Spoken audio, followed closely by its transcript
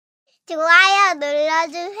좋아요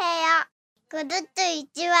눌러주세요. 구독도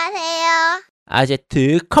잊지 마세요.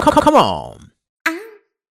 아제트 컴온.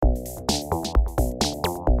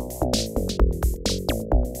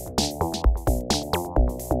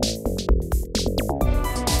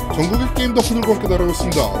 전국의 게임 덕후들과 함께 날아오고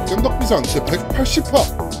있습니다. 겜덕비상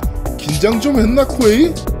제180화 긴장 좀 했나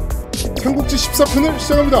코에이? 삼국지 14편을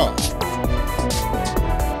시작합니다.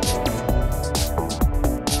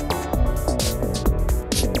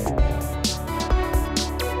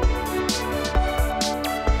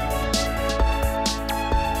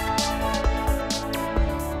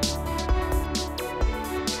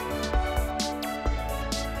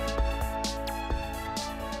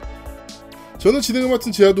 저는 진행을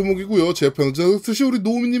맡은 제아도목이고요. 제 옆에는 드시 우리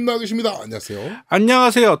노우미님 나와 계십니다. 안녕하세요.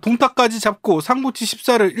 안녕하세요. 동탁까지 잡고 삼국지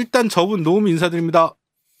 14를 일단 접은 노우미 인사드립니다.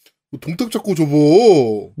 동탁 잡고 접어.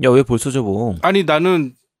 야, 왜 벌써 접어? 아니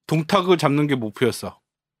나는 동탁을 잡는 게 목표였어.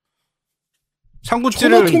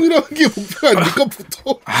 삼국지를 천하통이라는 게 목표 아닙니까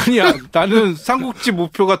보통? 아니야. 나는 삼국지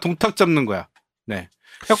목표가 동탁 잡는 거야. 네.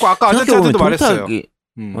 그래서 아까 아저씨한테도 말했어요.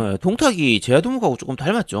 동탁이 제아도목하고 조금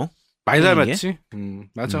닮았죠? 많이 닮았지.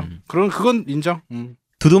 맞아. 그럼 그건 인정.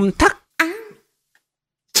 두둠탁.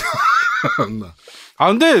 아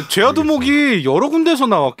근데 제아도목이 여러 군데서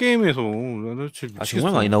나와 게임에서. 아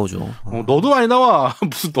정말 많이 나오죠. 너도 많이 나와.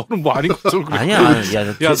 무슨 너는 뭐 아닌 것처럼. 그래. 아니야.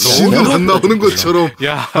 야, 너는 안 나오는 것처럼.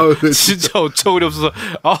 야, 진짜 어처구니 없어서.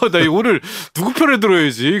 아, 나 오늘 누구 편에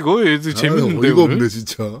들어야지. 이거 애들 재밌는데. 이거 오늘. 없네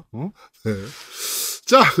진짜. 네.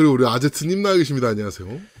 자, 그리고 우리 아제트님 나와 계십니다.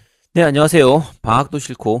 안녕하세요. 네, 안녕하세요. 방학도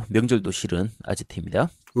싫고 명절도 싫은 아제트입니다.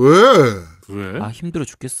 왜? 왜? 아 힘들어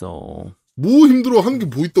죽겠어. 뭐 힘들어? 하는 게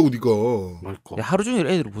뭐 있다고 니가? 야, 하루 종일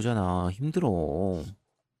애들 보잖아. 힘들어.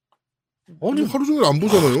 아니 하루 종일 안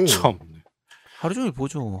보잖아요. 참. 하루 종일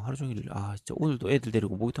보죠. 하루 종일. 아 진짜 오늘도 애들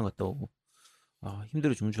데리고 목욕탕 갔다 오고. 아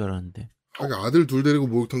힘들어 죽는 줄 알았는데. 하긴 아들 둘 데리고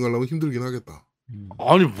목욕탕 가려면 힘들긴 하겠다.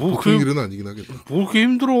 아니 뭐 보통 일은 아니긴 하겠다. 뭐 그렇게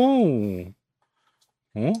힘들어?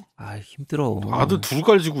 어? 아 힘들어. 아들 둘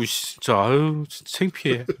가지고 진짜 아유 진짜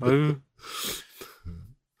창피해. 아유.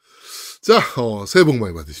 자, 새해 복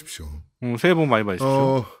많이 받으십시오. 새해 복 많이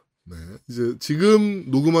받으십시오. 네, 이제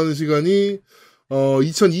지금 녹음하는 시간이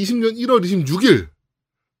 2020년 1월 26일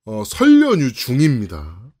설 연휴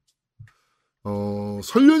중입니다.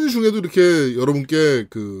 설 연휴 중에도 이렇게 여러분께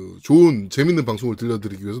그 좋은 재밌는 방송을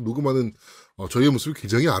들려드리기 위해서 녹음하는 저희의 모습이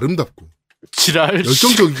굉장히 아름답고 지랄.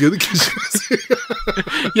 열정적이게 느껴지세요.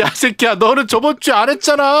 야 새끼야 너는 저번 주에 안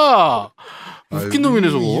했잖아. 웃긴 놈이네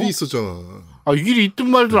저거. 일이 있었잖아. 아 일이 있든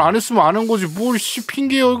말든 안 했으면 안 한 거지. 뭘 씨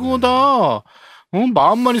핑계야 이거다.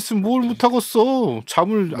 마음만 있으면 뭘 못하겠어.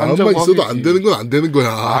 잠을 안 자고 마음만 있어도 하겠지. 안 되는 건 안 되는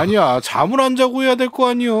거야. 아니야 잠을 안 자고 해야 될 거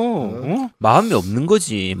아니여. 마음이 없는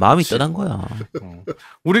거지. 마음이 떠난 거야.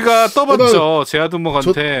 우리가 떠봤죠.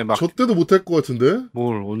 제아도목한테 막. 저 때도 못할 것 같은데.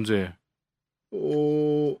 뭘 언제?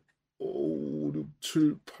 5, 6,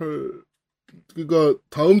 7, 8. 그러니까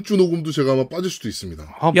다음 주 녹음도 제가 아마 빠질 수도 있습니다.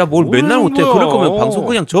 야, 뭘 맨날 못해. 그럴 거면 방송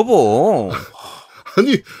그냥 접어.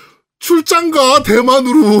 아니 출장 가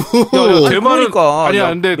대만으로. 야, 대만은 그러니까. 아니야. 야,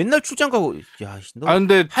 근데 맨날 출장 가고. 야, 너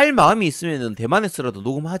근데 할 마음이 있으면은 대만에서라도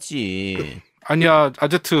녹음하지. 아니야.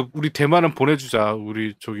 아제트 우리 대만은 보내주자.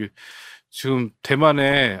 우리 저기 지금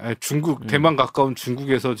대만에 아니, 중국 대만 가까운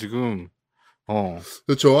중국에서 지금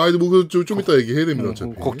그렇죠. 아이 뭐 좀 이따 얘기해야 됩니다.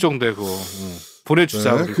 어차피. 걱정돼 그거.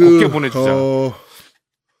 보내주자. 네, 우리 곱게 보내주자.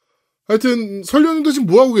 하여튼 설 연휴도 지금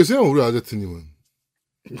뭐 하고 계세요, 우리 아제트님은?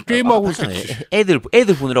 게임하고 하잖아. 있겠지. 애들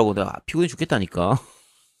보느라고 내가 피곤해 죽겠다니까.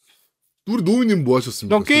 우리 노미님 뭐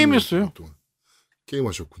하셨습니까? 난 게임했어요. 게임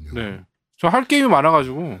하셨군요. 네. 저 할 게임이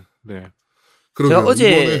많아가지고. 네. 제가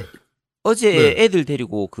어제 네. 애들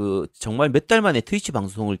데리고 그 정말 몇 달 만에 트위치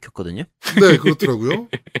방송을 켰거든요. 네, 그렇더라고요.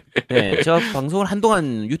 네, 제가 방송을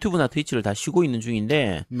한동안 유튜브나 트위치를 다 쉬고 있는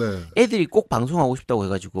중인데 네. 애들이 꼭 방송하고 싶다고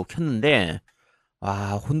해가지고 켰는데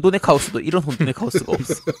와 혼돈의 카오스도 이런 혼돈의 카오스가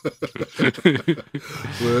없어.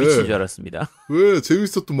 왜? 미친 줄 알았습니다. 왜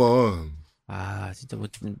재밌었더만. 아 진짜 뭐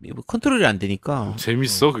컨트롤이 안 되니까.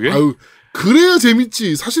 재밌어 그게? 아유, 그래야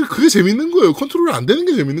재밌지. 사실 그게 재밌는 거예요. 컨트롤이 안 되는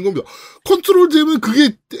게 재밌는 겁니다. 컨트롤 되면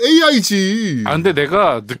그게 AI지. 아 근데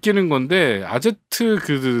내가 느끼는 건데 아제트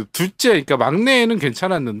그 둘째 그러니까 막내는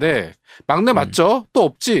괜찮았는데 막내 맞죠? 또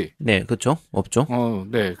없지? 네, 그렇죠. 없죠.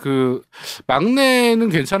 네. 그 막내는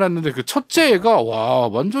괜찮았는데 그 첫째 애가 와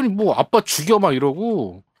완전히 뭐 아빠 죽여 막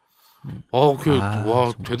이러고 와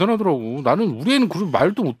정말. 대단하더라고. 나는 우리 애는 그런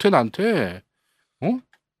말도 못해 나한테.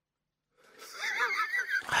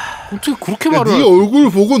 어떻게 그렇게 말을? 네 얼굴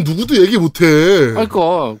보고 누구도 얘기 못해.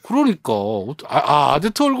 그러니까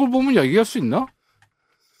아제트 얼굴 보면 얘기할 수 있나?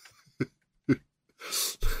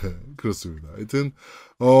 그렇습니다. 하여튼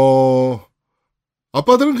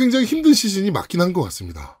아빠들은 굉장히 힘든 시즌이 맞긴 한 것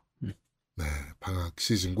같습니다. 네, 방학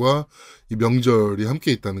시즌과 이 명절이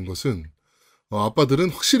함께 있다는 것은 아빠들은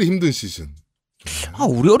확실히 힘든 시즌. 아,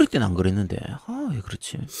 우리 어릴 때는 안 그랬는데. 아, 예,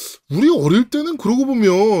 그렇지. 우리 어릴 때는 그러고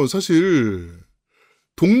보면 사실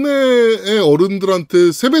동네의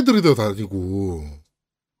어른들한테 세배들이다 다니고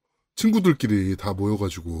친구들끼리 다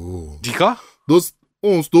모여가지고 네가?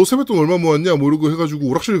 너 세뱃돈 얼마 모았냐 뭐 이러고 해가지고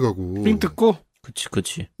오락실 가고 삥 뜯고?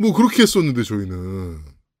 그치. 뭐 그렇게 했었는데 저희는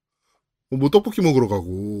뭐 떡볶이 먹으러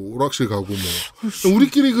가고 오락실 가고 뭐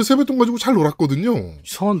우리끼리 그 세뱃돈 가지고 잘 놀았거든요.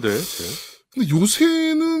 이상한데? 근데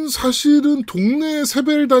요새는 사실은 동네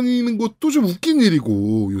세배를 다니는 것도 좀 웃긴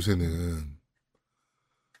일이고 요새는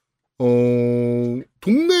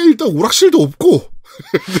동네에 일단 오락실도 없고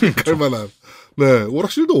갈만한 네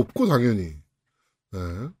오락실도 없고 당연히 네.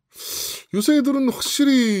 요새 애들은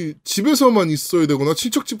확실히 집에서만 있어야 되거나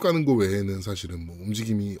친척집 가는 거 외에는 사실은 뭐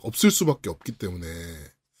움직임이 없을 수밖에 없기 때문에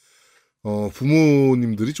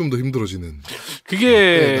부모님들이 좀 더 힘들어지는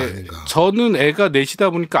그게 저는 애가 넷이다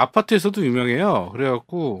보니까 아파트에서도 유명해요.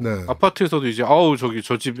 그래갖고 네. 아파트에서도 이제 저기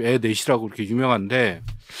저 집 애 넷이라고 이렇게 유명한데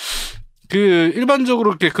그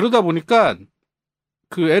일반적으로 이렇게 그러다 보니까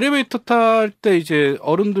그 엘리베이터 탈 때 이제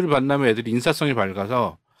어른들을 만나면 애들이 인사성이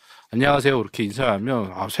밝아서 안녕하세요 이렇게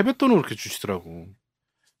인사하면 세뱃돈을 그렇게 주시더라고.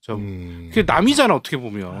 그게 남이잖아 어떻게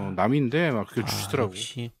보면 남인데 막 그렇게 주시더라고.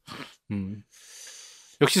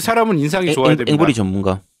 역시 사람은 인상이 좋아야 됩니다. 앵벌이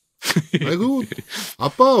전문가. 아이고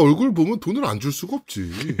아빠 얼굴 보면 돈을 안 줄 수가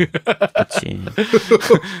없지. 그렇지.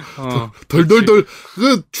 덜덜덜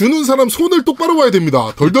그 주는 사람 손을 똑바로 봐야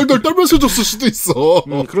됩니다. 덜덜덜 떨면서 줬을 수도 있어.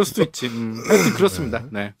 그럴 수도 있지. 하여튼 그렇습니다.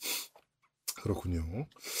 네. 그렇군요.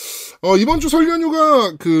 이번 주 설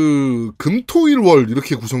연휴가 그 금토일월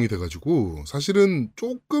이렇게 구성이 돼가지고 사실은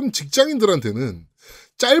조금 직장인들한테는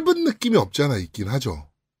짧은 느낌이 없지 않아 있긴 하죠.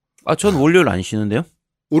 아, 전 월요일 안 쉬는데요.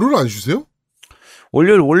 월요일 안 쉬세요?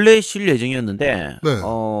 월요일 원래 쉴 예정이었는데 네.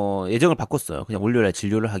 예정을 바꿨어요. 그냥 월요일에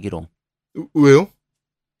진료를 하기로. 왜요?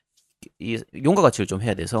 이 용가 가치를 좀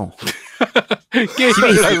해야 돼서 집에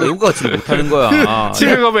있으니까 용가 가치를 못 하는 거야.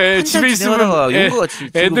 집에 가면 집에 있으면 용가 가치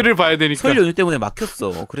애들을 봐야 되니까 설 연휴 때문에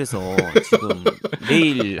막혔어. 그래서 지금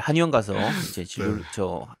내일 한의원 가서 이제 진료를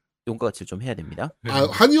용가 가치를 좀 해야 됩니다. 아,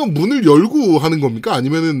 한의원 문을 열고 하는 겁니까?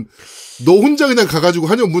 아니면은 너 혼자 그냥 가가지고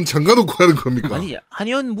한의원 문 잠가놓고 하는 겁니까? 아니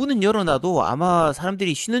한의원 문은 열어놔도 아마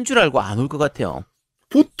사람들이 쉬는 줄 알고 안 올 것 같아요.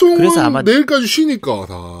 보통은 그래서 아마 내일까지 쉬니까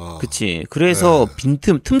다. 그치. 그래서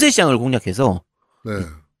빈틈 틈새 시장을 공략해서 네.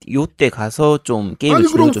 요때 가서 좀 게임을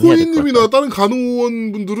아니 그럼 좀 해야 될 것 같아요. 호이님이나 다른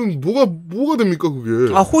간호원 분들은 뭐가 됩니까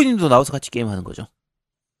그게? 아 호이님도 나와서 같이 게임하는 거죠.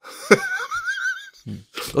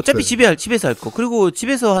 어차피 네. 집에서 할 거. 그리고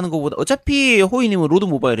집에서 하는 거보다 어차피 호이님은 로드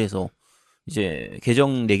모바일에서 이제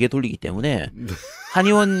계정 4개 돌리기 때문에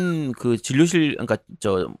한의원 그 진료실 그러니까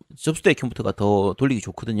접수대 컴퓨터가 더 돌리기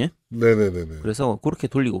좋거든요. 네네네네. 그래서 그렇게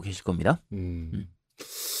돌리고 계실 겁니다.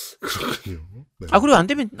 그렇군요. 네. 아 그리고 안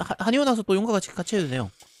되면 한의원 와서 또 용과 같이 해도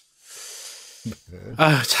돼요. 네.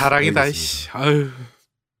 아 자랑이다. 이씨. 아유.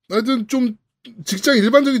 하여튼 좀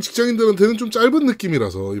일반적인 직장인들한테는 좀 짧은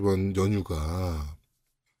느낌이라서 이번 연휴가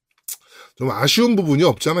좀 아쉬운 부분이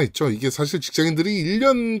없지 않아 있죠. 이게 사실 직장인들이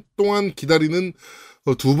 1년 동안 기다리는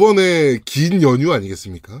 2번의 긴 연휴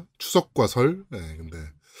아니겠습니까? 추석과 설. 네, 근데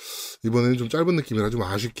이번에는 좀 짧은 느낌이라 좀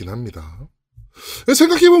아쉽긴 합니다.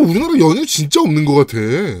 생각해보면 우리나라 연휴 진짜 없는 것 같아.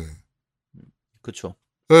 그렇죠.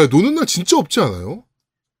 네, 노는 날 진짜 없지 않아요?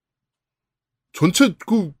 전체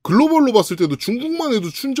그 글로벌로 봤을 때도 중국만 해도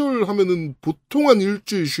춘절하면은 보통 한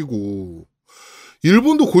일주일 쉬고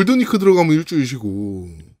일본도 골든위크 들어가면 일주일 쉬고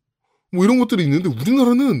뭐 이런 것들이 있는데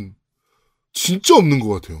우리나라는 진짜 없는 것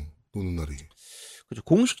같아요. 노는 날이. 그렇죠.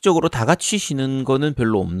 공식적으로 다 같이 쉬는 거는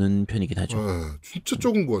별로 없는 편이긴 하죠. 네, 진짜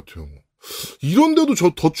적은 것 같아요. 이런데도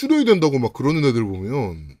더 줄여야 된다고 막 그러는 애들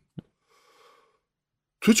보면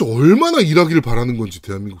도대체 얼마나 일하기를 바라는 건지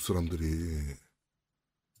대한민국 사람들이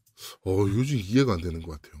요즘 이해가 안 되는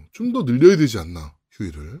것 같아요. 좀 더 늘려야 되지 않나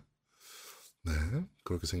휴일을. 네,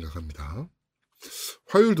 그렇게 생각합니다.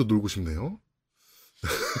 화요일도 놀고 싶네요.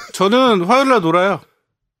 저는 화요일날 놀아요.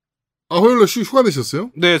 아, 화요일날 휴가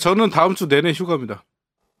내셨어요? 네, 저는 다음 주 내내 휴가입니다.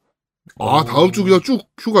 아, 다음 주 그냥 쭉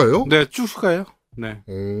휴가예요? 네, 쭉 휴가예요. 네.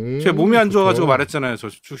 제 몸이 안 좋아가지고 말했잖아요. 저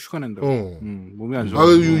쭉 휴가 낸다고. 몸이 안 좋아.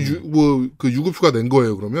 그 유급 휴가 낸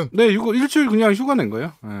거예요, 그러면? 네, 일주일 그냥 휴가 낸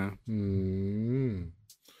거예요. 네.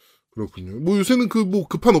 그렇군요. 뭐 요새는 뭐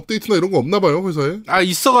급한 업데이트나 이런 거 없나 봐요, 회사에? 아,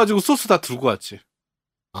 있어가지고 소스 다 들고 왔지.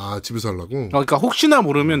 아, 집에서 하려고? 그러니까 혹시나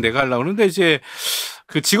모르면 내가 하려고 하는데 이제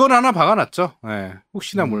그 직원 하나 박아놨죠. 네.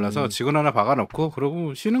 혹시나 몰라서 직원 하나 박아놓고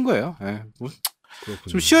그러고 쉬는 거예요. 네.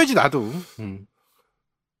 좀 쉬어야지 나도.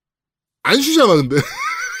 안 쉬잖아, 근데.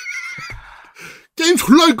 게임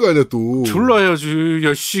졸라 할 거 아니야, 또. 졸라 해야지.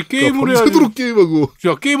 야, 씨, 게임을 해야지. 밤새도록 게임하고.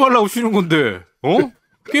 야, 게임하려고 쉬는 건데. 어?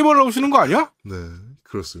 게임하려고 쉬는 거 아니야? 네,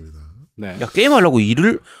 그렇습니다. 네. 야, 게임하려고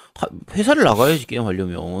회사를 나가야지,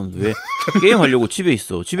 게임하려면. 왜 게임하려고 집에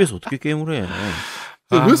있어. 집에서 어떻게 게임을 해.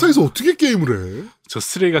 회사에서 어떻게 게임을 해? 저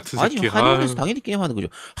쓰레기 같은 새끼. 아니, 한의원에서 당연히 게임하는 거죠.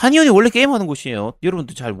 한의원이 원래 게임하는 곳이에요.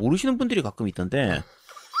 여러분들 잘 모르시는 분들이 가끔 있던데.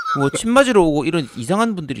 뭐, 침 맞으러 오고 이런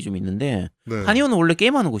이상한 분들이 좀 있는데. 네. 한의원은 원래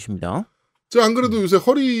게임하는 곳입니다. 제가 안 그래도 요새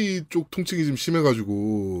허리 쪽 통증이 좀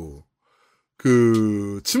심해가지고,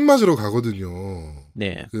 침 맞으러 가거든요.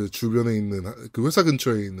 네. 그 주변에 있는, 그 회사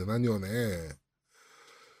근처에 있는 한의원에.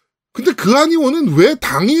 근데 그 한의원은 왜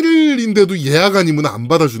당일인데도 예약 아니면 안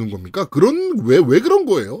받아주는 겁니까? 왜 그런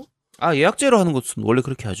거예요? 예약제로 하는 것은 원래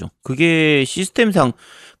그렇게 하죠. 그게 시스템상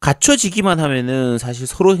갖춰지기만 하면은 사실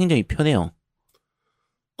서로 굉장히 편해요.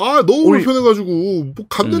 너무 불편해가지고, 뭐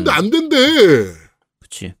갔는데 안 된대.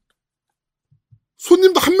 그치.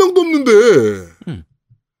 손님도 한 명도 없는데.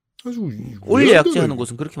 아주 올 예약제 하는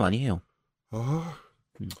곳은 그렇게 많이 해요.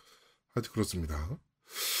 하여튼 그렇습니다.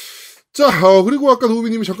 자, 그리고 아까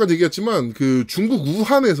노우미님이 잠깐 얘기했지만, 중국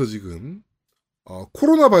우한에서 지금,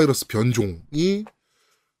 코로나 바이러스 변종이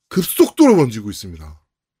급속도로 번지고 있습니다.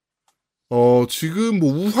 지금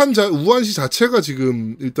뭐 우한시 자체가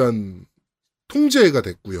지금 일단 통제가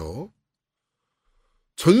됐고요.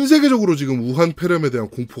 전 세계적으로 지금 우한 폐렴에 대한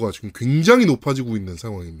공포가 지금 굉장히 높아지고 있는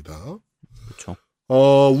상황입니다. 그렇죠.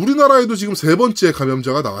 우리나라에도 지금 3번째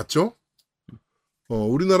감염자가 나왔죠.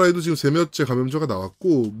 우리나라에도 지금 3번째 감염자가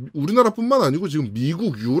나왔고, 우리나라뿐만 아니고 지금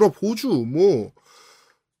미국, 유럽, 호주, 뭐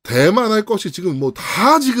대만 할 것이 지금 뭐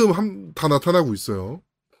다 지금 다 나타나고 있어요.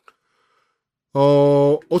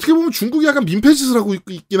 어떻게 보면 중국이 약간 민폐짓을 하고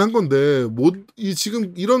있긴 한 건데,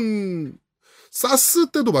 지금 이런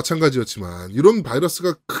사스 때도 마찬가지였지만, 이런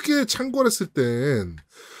바이러스가 크게 창궐했을 땐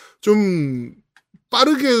좀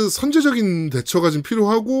빠르게 선제적인 대처가 좀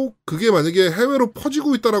필요하고, 그게 만약에 해외로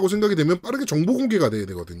퍼지고 있다라고 생각이 되면 빠르게 정보 공개가 돼야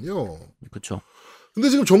되거든요. 그렇죠. 근데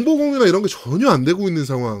지금 정보 공개나 이런 게 전혀 안 되고 있는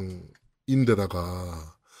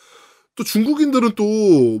상황인데다가, 또 중국인들은 또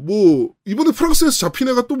뭐 이번에 프랑스에서 잡힌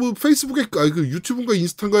애가 또 뭐 페이스북에 유튜브인가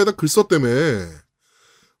인스타인가에다 글 썼다며.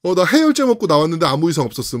 나 해열제 먹고 나왔는데 아무 이상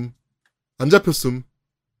없었음. 안 잡혔음.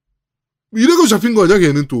 이래가지고 잡힌 거 아니야,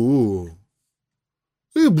 걔는 또.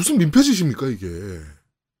 이게 무슨 민폐짓입니까, 이게.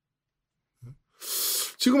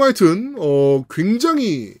 지금 하여튼,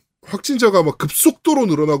 굉장히 확진자가 막 급속도로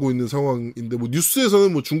늘어나고 있는 상황인데, 뭐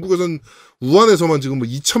뉴스에서는 뭐 중국에서는 우한에서만 지금 뭐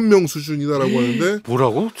 2,000명 수준이다라고 하는데.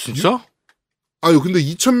 뭐라고? 진짜? 근데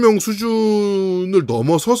 2,000명 수준을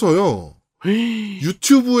넘어서서요.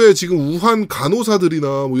 유튜브에 지금 우한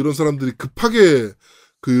간호사들이나 뭐 이런 사람들이 급하게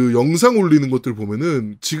그 영상 올리는 것들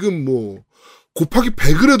보면은 지금 뭐 곱하기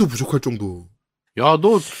 100을 해도 부족할 정도. 야,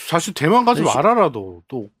 너 사실 대만 가지 말아라, 너.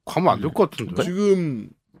 너 가면 안 될 것 같은데. 지금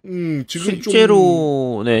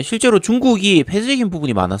실제로 중국이 폐쇄적인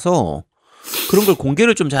부분이 많아서 그런 걸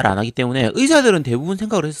공개를 좀 잘 안 하기 때문에 의사들은 대부분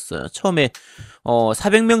생각을 했었어요. 처음에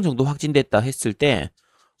 400명 정도 확진됐다 했을 때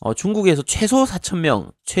중국에서 최소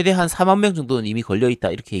 4,000명, 최대 한 4만 명 정도는 이미 걸려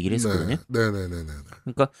있다 이렇게 얘기를 했었거든요. 네네네네.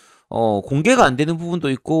 그러니까 공개가 안 되는 부분도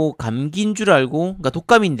있고 감기인 줄 알고, 그러니까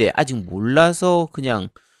독감인데 아직 몰라서 그냥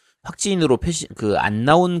확진으로 안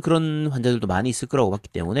나온 그런 환자들도 많이 있을 거라고 봤기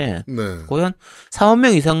때문에 거의 한 4만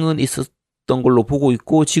명 이상은 있었던 걸로 보고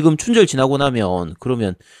있고, 지금 춘절 지나고 나면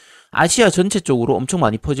그러면 아시아 전체 쪽으로 엄청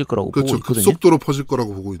많이 퍼질 거라고 보고 있거든요. 급속도로 퍼질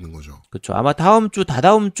거라고 보고 있는 거죠. 그렇죠. 아마 다다음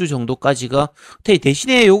주 정도까지가,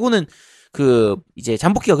 대신에 요거는 이제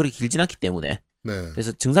잠복기가 그렇게 길진 않기 때문에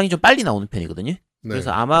그래서 증상이 좀 빨리 나오는 편이거든요.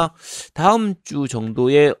 그래서 아마 다음 주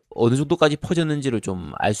정도에 어느 정도까지 퍼졌는지를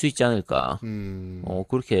좀 알 수 있지 않을까.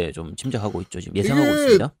 그렇게 좀 짐작하고 있죠. 지금 예상하고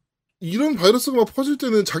있습니다. 이런 바이러스가 막 퍼질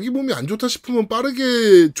때는 자기 몸이 안 좋다 싶으면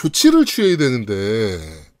빠르게 조치를 취해야 되는데,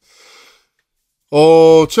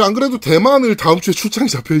 제가 안 그래도 대만을 다음 주에 출장이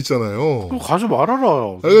잡혀 있잖아요. 그럼 가지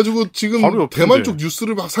말아라. 그래가지고 지금 대만 쪽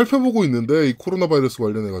뉴스를 막 살펴보고 있는데, 이 코로나 바이러스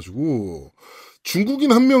관련해가지고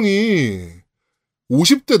중국인 한 명이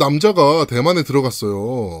 50대 남자가 대만에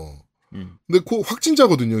들어갔어요. 근데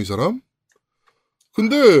확진자거든요, 이 사람.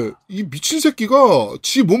 근데 이 미친 새끼가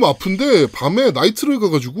지 몸 아픈데 밤에 나이트를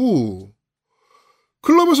가가지고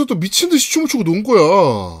클럽에서 또 미친 듯이 춤을 추고 논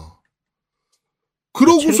거야.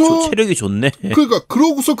 그러고서 체력이 좋네.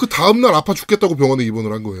 그러고서 그 다음날 아파 죽겠다고 병원에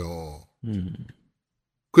입원을 한 거예요.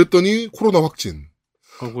 그랬더니 코로나 확진.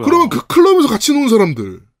 그러면 그 클럽에서 같이 노는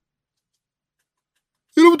사람들,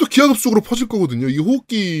 이러면 또 기하급수적으로 퍼질 거거든요. 이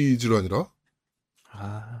호흡기 질환이라.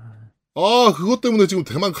 그것 때문에 지금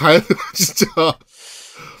대만 가야 돼, 진짜.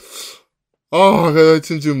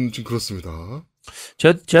 하여튼 좀 그렇습니다.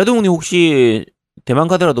 제아동님 혹시 대만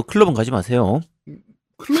가더라도 클럽은 가지 마세요.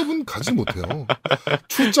 클럽은 가지 못해요.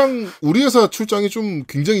 우리 회사 출장이 좀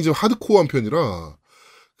굉장히 좀 하드코어한 편이라,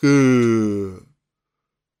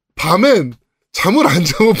 밤엔 잠을 안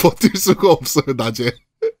자면 버틸 수가 없어요, 낮에.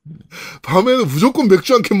 밤에는 무조건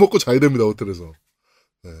맥주 한 캔 먹고 자야 됩니다, 호텔에서.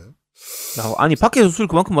 네. 아니, 밖에서 술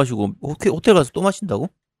그만큼 마시고 호텔 가서 또 마신다고?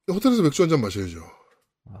 호텔에서 맥주 한 잔 마셔야죠.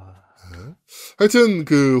 네. 하여튼,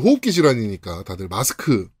 호흡기 질환이니까 다들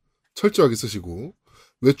마스크 철저하게 쓰시고,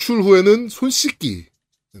 외출 후에는 손 씻기,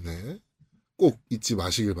 네, 꼭 잊지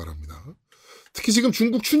마시길 바랍니다. 특히 지금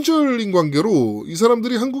중국 춘절인 관계로 이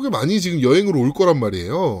사람들이 한국에 많이 지금 여행으로 올 거란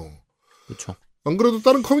말이에요. 그렇죠. 안 그래도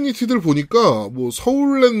다른 커뮤니티들 보니까 뭐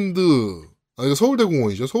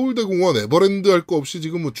서울대공원이죠. 서울대공원, 에버랜드 할 거 없이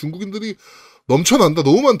지금 뭐 중국인들이 넘쳐난다,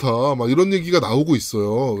 너무 많다, 막 이런 얘기가 나오고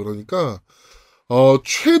있어요. 그러니까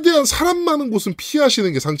최대한 사람 많은 곳은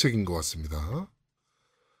피하시는 게 상책인 것 같습니다.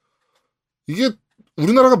 이게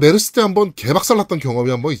우리나라가 메르스 때 한번 개박살 났던 경험이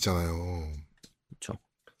한번 있잖아요. 그렇죠.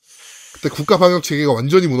 그때 국가 방역 체계가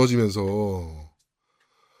완전히 무너지면서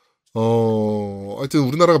하여튼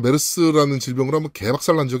우리나라가 메르스라는 질병으로 한번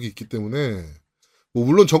개박살 난 적이 있기 때문에 뭐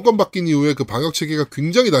물론 정권 바뀐 이후에 그 방역 체계가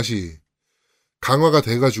굉장히 다시 강화가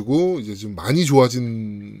돼가지고 이제 좀 많이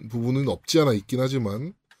좋아진 부분은 없지 않아 있긴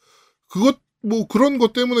하지만 그런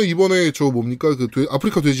것 때문에 이번에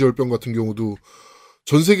아프리카 돼지열병 같은 경우도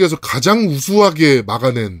전 세계에서 가장 우수하게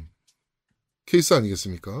막아낸 케이스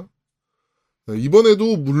아니겠습니까?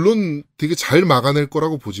 이번에도 물론 되게 잘 막아낼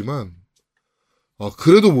거라고 보지만,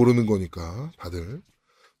 그래도 모르는 거니까 다들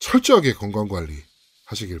철저하게 건강관리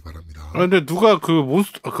하시길 바랍니다. 근데 누가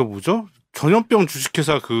뭐죠? 전염병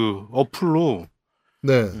주식회사 어플로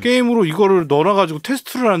네. 게임으로 이거를 넣어놔가지고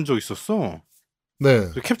테스트를 한 적 있었어. 네.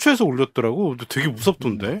 캡처해서 올렸더라고. 근데 되게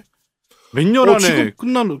무섭던데. 몇 년 안에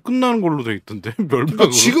끝나는 걸로 돼 있던데. 멸망으로. 그러니까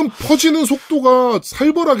지금 퍼지는 속도가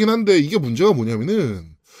살벌하긴 한데 이게 문제가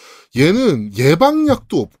뭐냐면은 얘는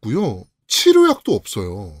예방약도 없고요. 치료약도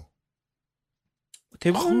없어요.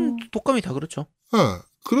 대부분 독감이 다 그렇죠.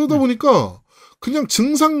 그러다 보니까 그냥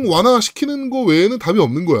증상 완화시키는 거 외에는 답이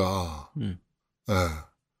없는 거야.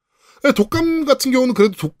 독감 같은 경우는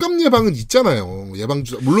그래도 독감 예방은 있잖아요.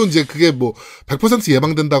 예방주사. 물론 이제 그게 뭐 100%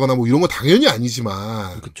 예방된다거나 뭐 이런 거 당연히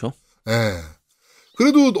아니지만. 그렇죠.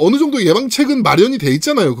 그래도 어느 정도 예방책은 마련이 돼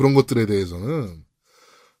있잖아요. 그런 것들에 대해서는.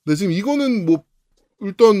 근데 지금 이거는 뭐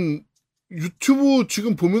일단 유튜브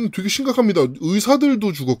지금 보면 되게 심각합니다.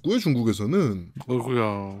 의사들도 죽었고요. 중국에서는.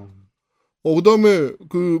 어이구야. 그다음에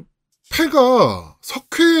폐가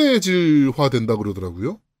석회질화 된다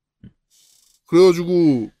그러더라고요.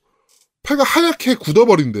 그래가지고 폐가 하얗게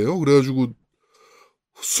굳어버린대요. 그래가지고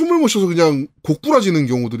숨을 못 쉬어서 그냥 고꾸라지는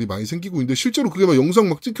경우들이 많이 생기고 있는데 실제로 그게 막 영상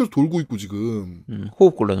막 찍혀서 돌고 있고 지금.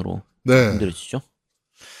 호흡곤란으로 힘들어지죠.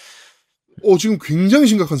 지금 굉장히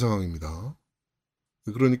심각한 상황입니다.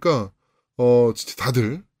 그러니까 진짜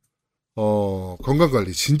다들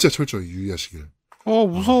건강관리 진짜 철저히 유의하시길.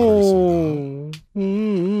 무서워.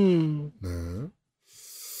 네.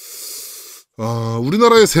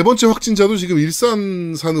 우리나라의 세 번째 확진자도 지금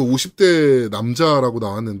일산 사는 50대 남자라고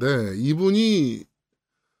나왔는데 이분이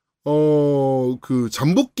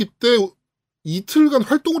잠복기 때 이틀간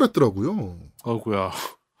활동을 했더라고요. 아이고야.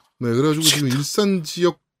 네, 그래가지고 지금 일산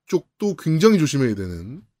지역 쪽도 굉장히 조심해야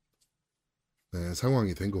되는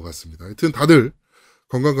상황이 된 것 같습니다. 하여튼 다들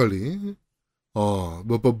건강관리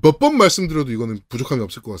몇 번 말씀드려도 이거는 부족함이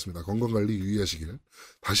없을 것 같습니다. 건강관리 유의하시길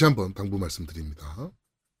다시 한번 당부 말씀드립니다.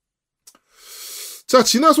 자,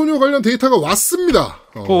 진화소녀 관련 데이터가 왔습니다.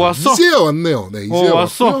 왔어? 이제야 왔네요. 네, 이제야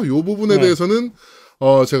왔어? 왔고요. 이 부분에 대해서는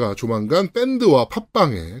제가 조만간 밴드와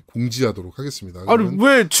팟빵에 공지하도록 하겠습니다. 아니,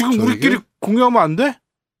 왜 지금 우리끼리 공유하면 안 돼?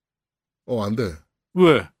 안 돼.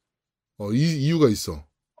 왜? 이유가 있어.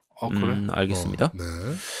 그래? 알겠습니다. 네.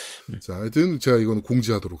 자, 하여튼 제가 이거는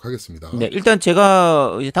공지하도록 하겠습니다. 네, 일단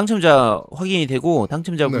제가 이제 당첨자 확인이 되고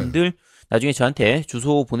당첨자분들 나중에 저한테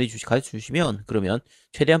주소 가르쳐 주시면 그러면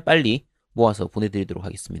최대한 빨리 모아서 보내드리도록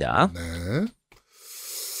하겠습니다. 네.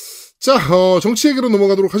 자, 정치 얘기로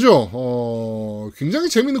넘어가도록 하죠. 굉장히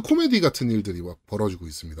재밌는 코미디 같은 일들이 막 벌어지고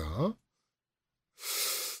있습니다.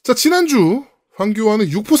 자, 지난주 황교안의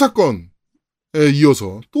육포 사건에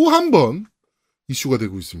이어서 또 한 번 이슈가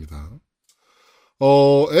되고 있습니다.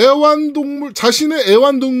 자신의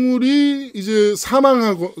애완동물이 이제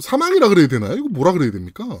사망이라 그래야 되나요? 이거 뭐라 그래야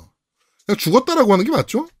됩니까? 그냥 죽었다라고 하는 게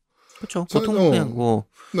맞죠? 그렇죠. 보통 그냥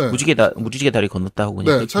네. 무지개 다리 건넜다 하고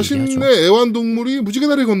그냥 자신의 애완동물이 무지개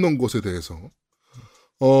다리 건넌 것에 대해서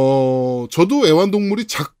저도 애완동물이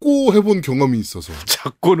작고 해본 경험이 있어서.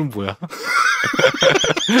 작고는 뭐야?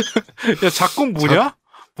 야, 작고는 뭐냐?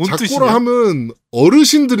 뭔 작고라 뜻이냐? 하면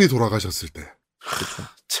어르신들이 돌아가셨을 때.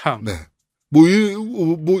 참. 네. 뭐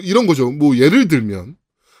이런 거죠. 뭐 예를 들면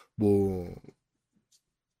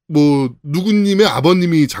누구님의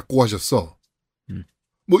아버님이 작고 하셨어.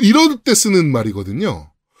 뭐 이럴 때 쓰는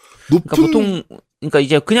말이거든요. 그러니까 보통 그러니까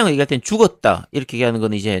이제 그냥 얘기할 땐 죽었다 이렇게 얘기하는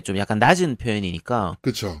거는 이제 좀 약간 낮은 표현이니까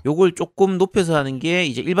그렇죠. 요걸 조금 높여서 하는 게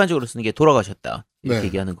이제 일반적으로 쓰는 게 돌아가셨다 이렇게 네.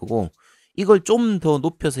 얘기하는 거고 이걸 좀 더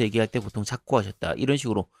높여서 얘기할 때 보통 작고 하셨다 이런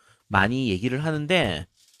식으로 많이 얘기를 하는데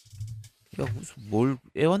야 무슨 뭘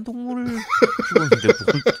애완동물을 죽었는데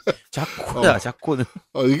뭘 작고야 작고는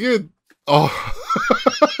이게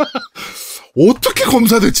어떻게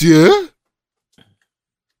검사됐지 얘?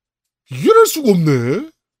 이해할 수가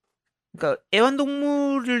없네. 그러니까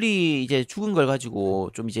애완동물이 이제 죽은 걸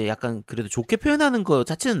가지고 좀 이제 약간 그래도 좋게 표현하는 거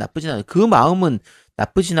자체는 나쁘진 않아요. 그 마음은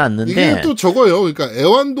나쁘지는 않는데 이게 또 저거요. 그러니까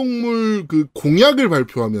애완동물 그 공약을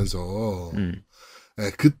발표하면서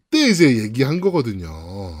네, 그때 이제 얘기한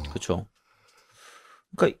거거든요. 그렇죠.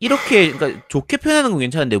 그러니까 이렇게 그러니까 좋게 표현하는 건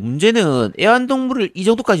괜찮은데 문제는 애완동물을 이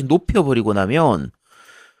정도까지 높여버리고 나면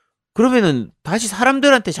그러면은 다시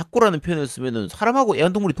사람들한테 작고라는 표현을 쓰면은 사람하고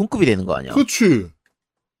애완동물이 동급이 되는 거 아니야? 그렇지.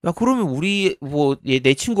 야 그러면 우리 뭐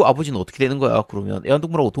내 친구 아버지는 어떻게 되는 거야? 그러면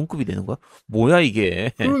애완동물하고 동급이 되는 거야? 뭐야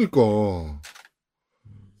이게? 그러니까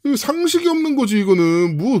이거 상식이 없는 거지.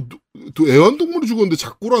 이거는 뭐 또 애완동물이 죽었는데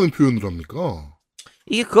작고라는 표현을 합니까?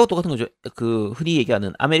 이게 그거 똑같은 거죠. 그 흔히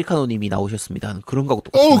얘기하는 아메리카노님이 나오셨습니다. 하는 그런 거하고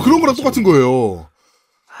똑같은 그런 거랑 똑같은 거예요.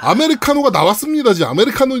 아메리카노가 나왔습니다지.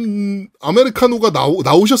 아메리카노가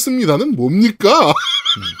나오셨습니다는 뭡니까?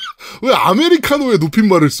 왜 아메리카노에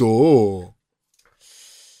높임말을 써?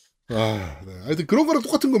 네. 하여튼 그런 거랑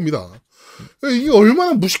똑같은 겁니다. 이게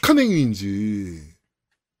얼마나 무식한 행위인지.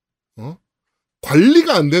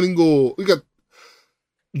 관리가 안 되는 거, 그러니까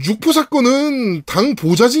육포 사건은 당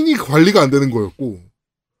보좌진이 관리가 안 되는 거였고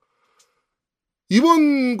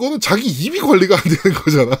이번 거는 자기 입이 관리가 안 되는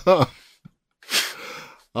거잖아.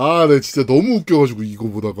 네, 진짜 너무 웃겨가지고 이거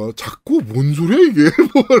보다가 자꾸 뭔 소리야 이게?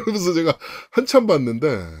 뭐 이러면서 제가 한참 봤는데,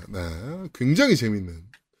 네, 굉장히 재밌는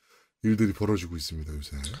일들이 벌어지고 있습니다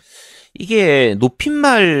요새. 이게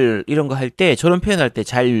높임말 이런 거 할 때 저런 표현할 때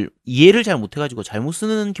잘 이해를 잘 못해가지고 잘못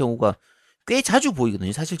쓰는 경우가 꽤 자주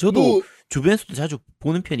보이거든요. 사실 저도 주변에서도 자주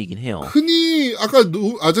보는 편이긴 해요. 흔히 아까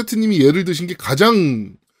아제트님이 예를 드신 게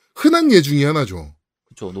가장 흔한 예 중에 하나죠.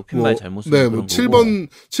 그렇죠. 높임말 잘못 쓰는 네, 그런 뭐 거고.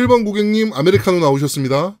 7번 고객님 아메리카노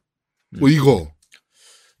나오셨습니다. 뭐 이거.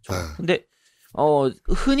 네. 근데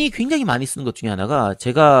흔히 굉장히 많이 쓰는 것 중에 하나가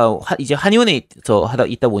제가 이제 한의원에서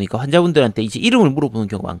있다 보니까 환자분들한테 이제 이름을 물어보는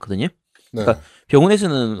경우가 많거든요. 네. 그러니까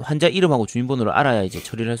병원에서는 환자 이름하고 주민번호를 알아야 이제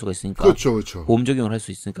처리를 할 수가 있으니까 그렇죠. 보험 적용을 할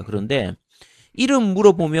수 있으니까 그런데 이름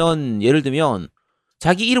물어보면 예를 들면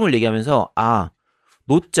자기 이름을 얘기하면서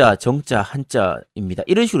노자, 정자, 한자입니다.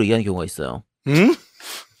 이런 식으로 얘기하는 경우가 있어요. 응?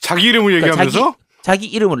 자기 이름을 그러니까 얘기하면서? 자기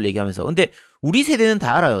이름을 얘기하면서. 근데 우리 세대는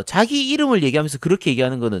다 알아요. 자기 이름을 얘기하면서 그렇게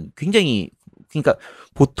얘기하는 거는 굉장히 그러니까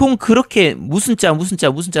보통 그렇게 무슨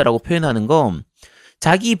자라고 표현하는 건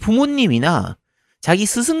자기 부모님이나 자기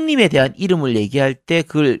스승님에 대한 이름을 얘기할 때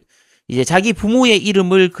그걸 이제 자기 부모의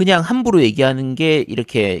이름을 그냥 함부로 얘기하는 게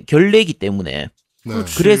이렇게 결례이기 때문에 네.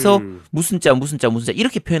 그래서 무슨 자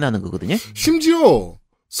이렇게 표현하는 거거든요. 심지어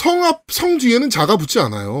성 뒤에는 자가 붙지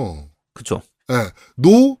않아요. 그렇죠. 네.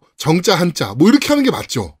 노, 정자, 한자 뭐 이렇게 하는 게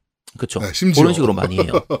맞죠. 그렇죠. 네, 심지어. 그런 식으로 많이 해요.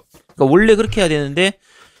 그러니까 원래 그렇게 해야 되는데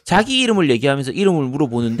자기 이름을 얘기하면서 이름을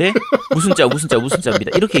물어보는데 무슨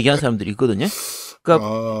자입니다. 이렇게 얘기하는 사람들이 있거든요.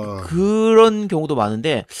 그러니까 그런 경우도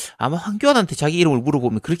많은데 아마 황교안한테 자기 이름을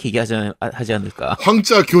물어보면 그렇게 하지 않을까.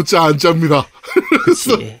 황자, 교자, 안자입니다.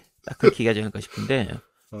 그렇지. 딱 그렇게 얘기하지 않을까 싶은데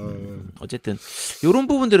어쨌든 이런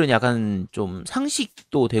부분들은 약간 좀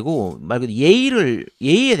상식도 되고 말 그대로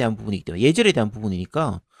예의에 대한 부분이기 때문에 예절에 대한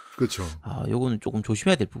부분이니까 그렇죠. 요거는 조금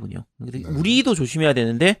조심해야 될 부분이요. 근데 네. 우리도 조심해야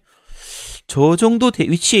되는데 저 정도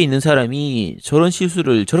위치에 있는 사람이 저런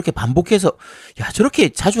실수를 저렇게 반복해서 저렇게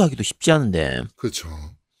자주 하기도 쉽지 않은데. 그렇죠.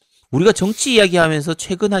 우리가 정치 이야기하면서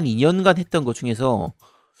최근 한 2년간 했던 것 중에서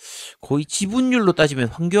거의 지분율로 따지면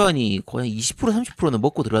황교안이 거의 20% 30%는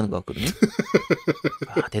먹고 들어가는 것 같거든요.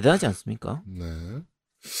 대단하지 않습니까? 네.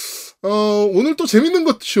 오늘 또 재밌는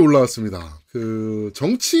것이 올라왔습니다. 그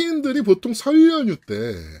정치인들이 보통 설 연휴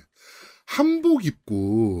때 한복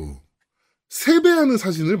입고 세배하는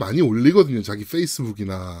사진을 많이 올리거든요. 자기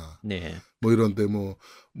페이스북이나 네. 뭐 이런데 뭐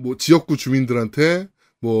지역구 주민들한테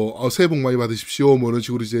새해 복 많이 받으십시오. 뭐 이런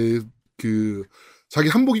식으로 이제 그 자기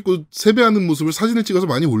한복 입고 세배하는 모습을 사진을 찍어서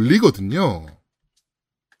많이 올리거든요.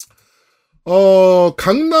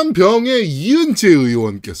 강남병의 이은재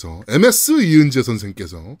의원께서, MS 이은재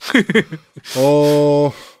선생께서,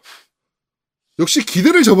 역시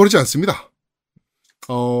기대를 저버리지 않습니다.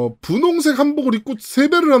 분홍색 한복을 입고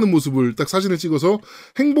세배를 하는 모습을 딱 사진을 찍어서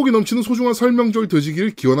행복이 넘치는 소중한 설명절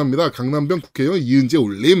되시길 기원합니다. 강남병 국회의원 이은재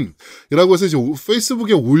올림이라고 해서 이제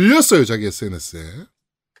페이스북에 올렸어요. 자기 SNS에.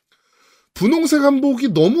 분홍색 한복이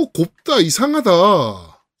너무 곱다, 이상하다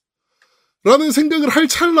라는 생각을 할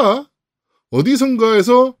찰나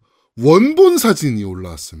어디선가에서 원본 사진이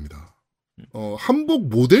올라왔습니다. 한복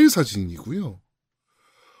모델 사진이고요.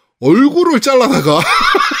 얼굴을 잘라다가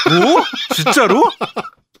뭐? 진짜로?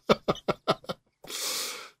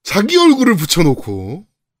 자기 얼굴을 붙여놓고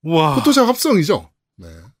와. 포토샵 합성이죠. 네.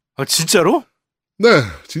 아 진짜로? 네,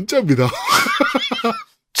 진짜입니다.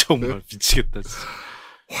 정말 미치겠다. 진짜.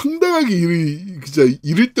 황당하게 진짜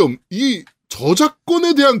이럴 데 이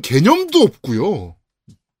저작권에 대한 개념도 없고요.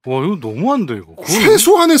 와 이거 너무한데 이거.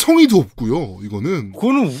 최소한의 성의도 없고요. 이거는.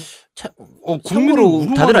 그거는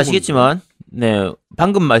참고로 다들 아시겠지만, 네,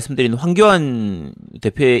 방금 말씀드린 황교안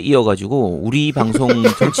대표에 이어가지고 우리 방송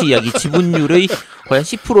정치 이야기 지분율의 거의 한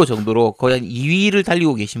 10% 정도로 거의 한 2위를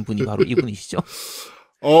달리고 계신 분이 바로 이분이시죠.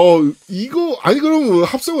 이거 아니 그러면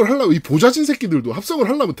합성을 하려면 이 보자진 새끼들도 합성을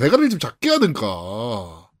하려면 대가리를 좀 작게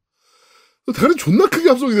하든가. 대가리 존나 크게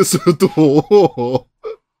합성이 됐어요 또.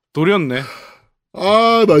 노렸네.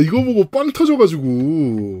 아, 나 이거 보고 빵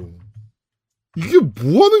터져가지고. 이게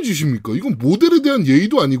뭐 하는 짓입니까? 이건 모델에 대한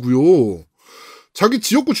예의도 아니고요. 자기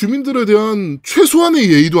지역구 주민들에 대한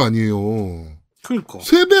최소한의 예의도 아니에요. 그러니까.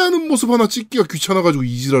 세배하는 모습 하나 찍기가 귀찮아가지고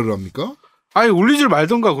이지랄을 합니까? 아니 올리질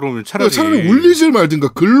말던가 그러면 차라리. 차라리 올리질 말든가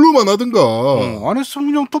글로만 하든가. 안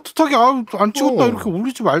했으면 그냥 떳떳하게 안 찍었다 이렇게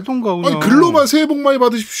올리지 말던가 그냥. 아니 글로만 새해 복 많이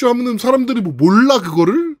받으십시오 하면은 사람들이 뭐 몰라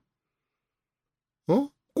그거를?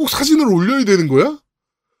 꼭 사진을 올려야 되는 거야?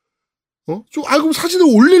 그럼 사진을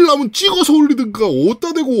올리려면 찍어서 올리든가,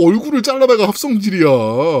 어디다 대고 얼굴을 잘라다가 합성질이야.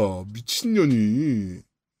 미친년이.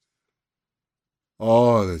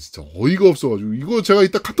 아, 나 진짜 어이가 없어가지고. 이거 제가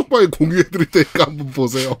이따 카톡방에 공유해드릴 테니까 한번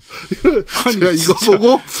보세요. 제가 이거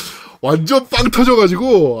보고 완전 빵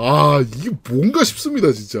터져가지고, 이게 뭔가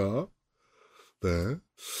싶습니다, 진짜. 네.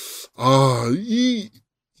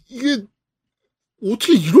 이게,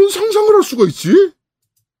 어떻게 이런 상상을 할 수가 있지?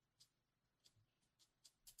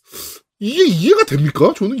 이게 이해가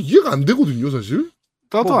됩니까? 저는 이해가 안 되거든요, 사실.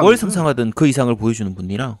 뭘 상상하든 그 이상을 보여주는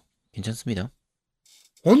분이라 괜찮습니다.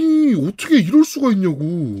 아니, 어떻게 이럴 수가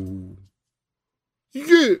있냐고.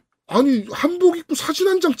 이게, 아니, 한복 입고 사진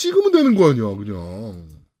한 장 찍으면 되는 거 아니야, 그냥.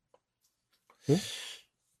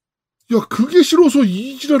 야, 그게 싫어서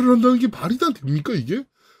이 지랄을 한다는 게 말이 다 됩니까, 이게?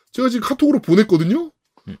 제가 지금 카톡으로 보냈거든요?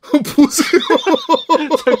 보세요.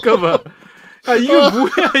 잠깐만. 이게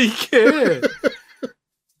뭐야, 이게.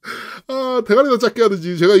 대가리나 작게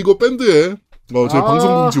하든지. 제가 이거 밴드에, 저희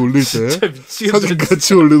방송공지 올릴 때, 사진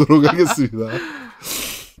같이 올리도록 하겠습니다.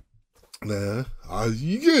 네.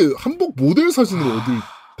 이게 한복 모델 사진을 어디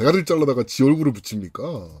대가리를 잘라다가 지 얼굴을 붙입니까?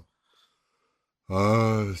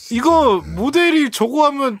 진짜. 이거 모델이 저거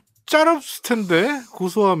하면 짤없을 텐데,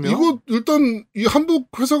 고소하면. 이거 일단 이 한복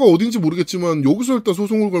회사가 어딘지 모르겠지만 여기서 일단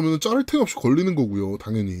소송을 걸면 짤 틈 없이 걸리는 거고요,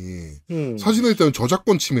 당연히. 사진에 일단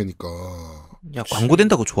저작권 침해니까. 야, 광고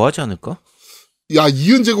된다고 좋아하지 않을까? 야,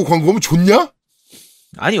 이은재고 광고하면 좋냐?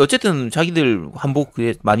 아니, 어쨌든 자기들 한복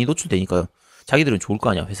그게 많이 노출되니까요. 자기들은 좋을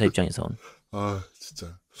거 아니야, 회사 입장에선.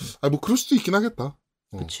 진짜. 뭐 그럴 수도 있긴 하겠다.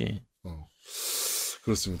 그치.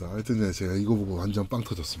 그렇습니다. 하여튼 네, 제가 이거 보고 완전 빵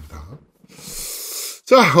터졌습니다.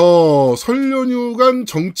 자, 설 연휴간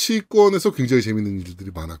정치권에서 굉장히 재밌는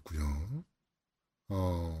일들이 많았고요.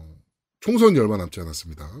 총선이 얼마 남지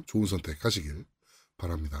않았습니다. 좋은 선택 하시길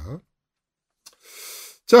바랍니다.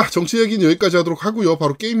 자, 정치 얘기는 여기까지 하도록 하고요.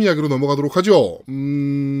 바로 게임 이야기로 넘어가도록 하죠.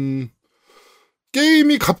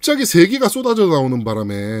 게임이 갑자기 3개가 쏟아져 나오는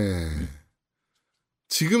바람에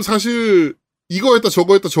지금 사실 이거 했다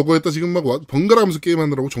저거 했다 지금 막 번갈아가면서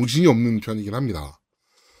게임하느라고 정신이 없는 편이긴 합니다.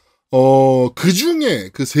 그 중에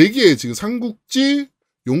그 3개 지금 삼국지,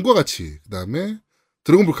 용과 같이, 그 다음에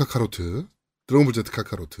드래곤볼 카카로트, 드래곤볼 Z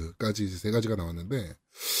카카로트까지 이제 3가지가 나왔는데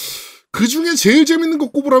그 중에 제일 재밌는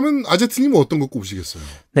거 꼽으라면 아제트님은 어떤 거 꼽으시겠어요?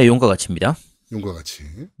 네, 용과 같이입니다. 용과 같이.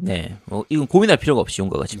 네, 이건 고민할 필요가 없이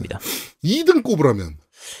용과 같이입니다. 2등 꼽으라면?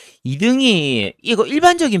 2등이 이거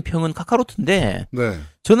일반적인 평은 카카로트인데 네.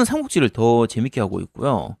 저는 삼국지를 더 재밌게 하고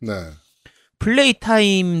있고요. 네. 플레이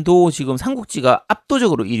타임도 지금 삼국지가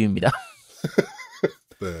압도적으로 1위입니다.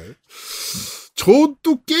 네.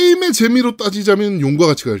 저도 게임의 재미로 따지자면 용과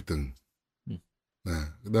같이가 1등. 네.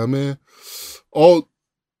 그 다음에,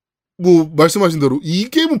 뭐, 말씀하신 대로, 이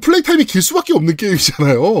게임은 플레이 타임이 길 수밖에 없는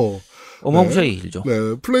게임이잖아요. 어마무시하게 길죠.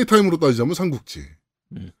 네, 플레이 타임으로 따지자면 삼국지.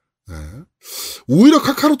 음. 네. 오히려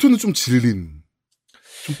카카로트는 좀 질린,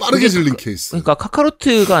 좀 빠르게 질린 케이스. 그러니까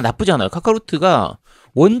카카로트가 나쁘지 않아요. 카카로트가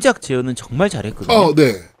원작 제어는 정말 잘했거든요.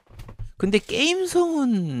 네. 근데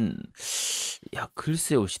게임성은 야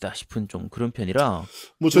글쎄요시다 싶은 좀 그런 편이라.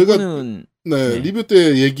 뭐 저희가 이거는 네, 리뷰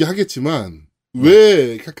때 얘기하겠지만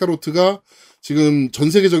왜 카카로트가 지금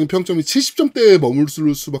전 세계적인 평점이 70점대에 머물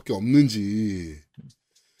수밖에 없는지가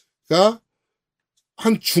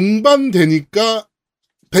한 중반 되니까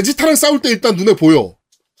베지타랑 싸울 때 일단 눈에 보여.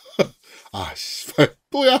 아, 씨발,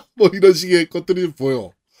 또야? 뭐 이런 식의 것들이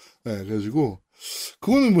보여. 네, 그래가지고,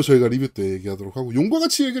 그거는 뭐 저희가 리뷰 때 얘기하도록 하고, 용과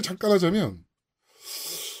같이 얘기를 잠깐 하자면,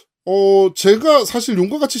 제가 사실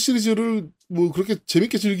용과 같이 시리즈를 뭐 그렇게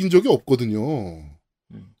재밌게 즐긴 적이 없거든요.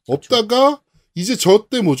 없다가, 이제 저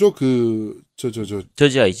때 뭐죠?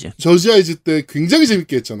 저지 아이즈. 저지 아이즈 때 굉장히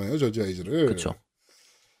재밌게 했잖아요, 저지 아이즈를. 그쵸.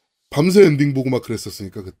 밤새 엔딩 보고 막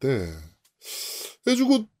그랬었으니까, 그때.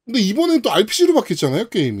 그래가지고, 근데 이번엔 또 RPG로 바뀌었잖아요,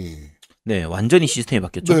 게임이. 네, 완전히 시스템이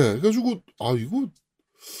바뀌었죠. 네, 그래가지고,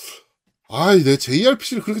 내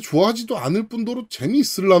JRPG를 그렇게 좋아하지도 않을 뿐더러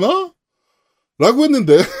재미있을라나? 라고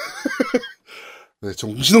했는데, 네,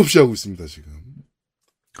 정신없이 하고 있습니다, 지금.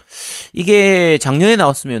 이게 작년에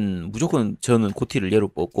나왔으면 무조건 저는 고티를 예로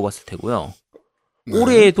꼽았을 테고요. 네.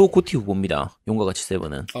 올해도 고티 후보입니다. 용과 같이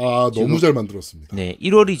세븐은. 너무 지금, 잘 만들었습니다. 네,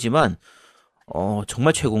 1월이지만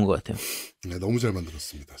정말 최고인 것 같아요. 네, 너무 잘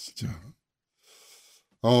만들었습니다, 진짜.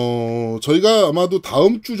 저희가 아마도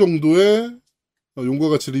다음 주 정도에 용과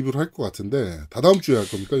같이 리뷰를 할 것 같은데, 다다음 주에 할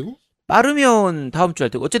겁니까, 이거? 빠르면 다음 주 할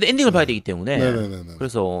테고 어쨌든 엔딩을 봐야 되기 때문에. 네네네.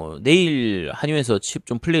 그래서 내일 한유에서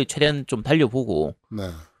좀 플레이 최대한 좀 달려보고. 네.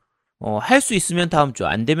 할 수 있으면 다음 주,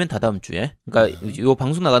 안 되면 다다음 주에. 그러니까 요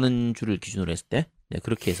방송 나가는 주를 기준으로 했을 때, 네,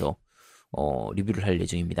 그렇게 해서 리뷰를 할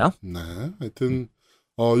예정입니다. 네, 하여튼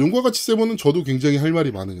용과 같이 세븐은 저도 굉장히 할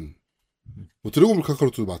말이 많은. 뭐 드래곤볼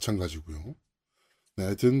카카로트도 마찬가지고요. 네,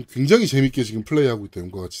 하여튼 굉장히 재밌게 지금 플레이하고 있다.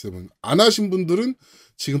 용과 같이 세븐. 안 하신 분들은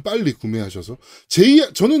지금 빨리 구매하셔서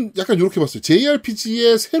저는 약간 이렇게 봤어요.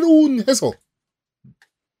 JRPG의 새로운 해석.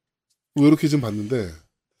 뭐 이렇게 좀 봤는데.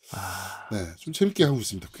 네, 좀 재밌게 하고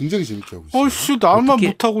있습니다. 굉장히 재밌게 하고 있어요. 씨, 나만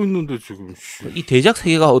못하고 있는데, 지금. 이 대작 세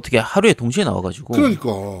개가 어떻게 하루에 동시에 나와가지고. 그러니까.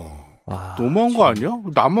 너무한 거 아니야?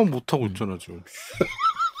 나만 못하고 있잖아, 지금.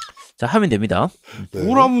 자, 하면 됩니다. 네.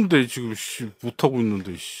 뭘 하면 돼, 지금, 못하고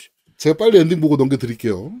있는데, 제가 빨리 엔딩 보고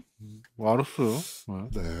넘겨드릴게요. 알았어요.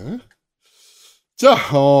 네. 자,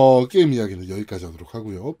 게임 이야기는 여기까지 하도록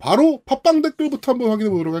하고요. 바로 팟빵 댓글부터 한번 확인해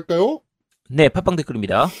보도록 할까요? 네, 팟빵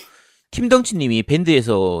댓글입니다. 김덩치님이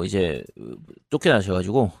밴드에서 이제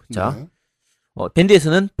쫓겨나셔가지고, 자, 네.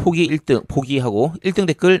 밴드에서는 포기하고 1등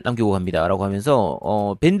댓글 남기고 갑니다. 라고 하면서,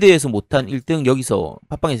 밴드에서 못한 1등 여기서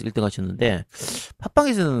팟빵에서 1등 하셨는데,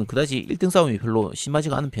 팟빵에서는 그다지 1등 싸움이 별로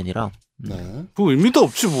심하지가 않은 편이라. 네. 그 의미도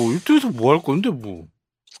없지, 뭐. 1등에서 뭐 할 건데, 뭐.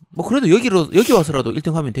 뭐, 그래도 여기 와서라도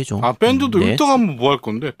 1등 하면 되죠. 밴드도 네. 1등 하면 뭐 할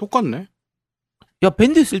건데? 똑같네. 야,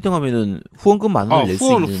 밴드에서 1등 하면은 후원금 10,000원을 낼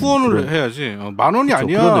수 있는. 후원을 해야지. 10,000원이 그쵸,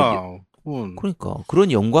 아니야. 후원. 그러니까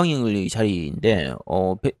그런 영광의 자리인데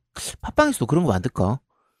팟빵에서도 그런 거 만들까?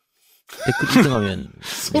 댓글 1등 하면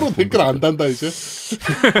서로 댓글 안 단다, 이제.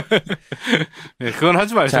 네, 그건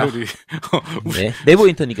하지 말자, 자. 우리. 네,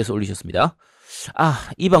 네버인터님께서 올리셨습니다.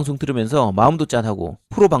 이 방송 들으면서 마음도 짠하고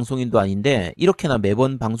프로 방송인도 아닌데 이렇게나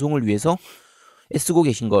매번 방송을 위해서 애쓰고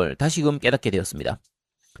계신 걸 다시금 깨닫게 되었습니다.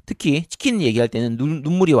 특히 치킨 얘기할 때는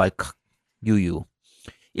눈물이 왈칵 유유.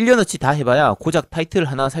 1년어치 다 해봐야 고작 타이틀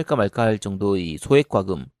하나 살까 말까 할 정도의 소액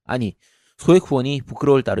과금, 아니 소액 후원이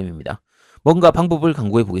부끄러울 따름입니다. 뭔가 방법을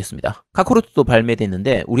강구해 보겠습니다. 카카로트도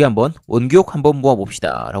발매됐는데 우리 한번 원기옥 한번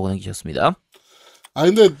모아봅시다 라고 남기셨습니다.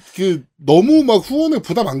 근데 너무 막 후원에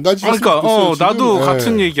부담 안 가지셨으면 그러니까 좋겠어요, 지금. 나도 네.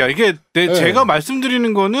 같은 얘기야. 이게 제가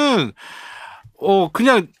말씀드리는 거는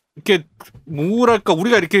그냥 이렇게 뭐랄까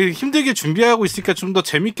우리가 이렇게 힘들게 준비하고 있으니까 좀 더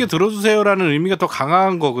재밌게 들어주세요라는 의미가 더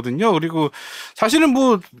강한 거거든요. 그리고 사실은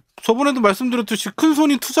뭐 저번에도 말씀드렸듯이 큰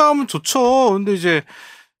손이 투자하면 좋죠. 근데 이제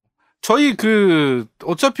저희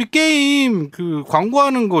어차피 게임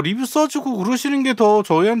광고하는 거 리뷰 써주고 그러시는 게 더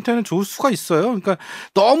저희한테는 좋을 수가 있어요. 그러니까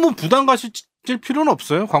너무 부담 가실 필요는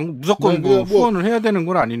없어요. 광고 무조건 네, 후원을 해야 되는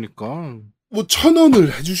건 아니니까. 뭐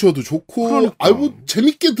 1,000원을 해주셔도 좋고, 그러니까. 뭐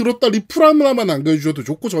재밌게 들었다 리플 하나만 안 가주셔도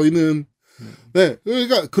좋고, 저희는. 네,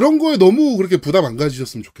 그러니까 그런 거에 너무 그렇게 부담 안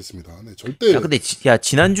가지셨으면 좋겠습니다. 네, 절대. 야, 근데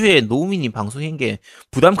지난주에 노우미님 방송한 게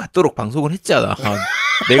부담 갖도록 방송을 했잖아.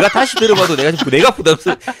 내가 다시 들어봐도 내가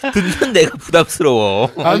듣는 내가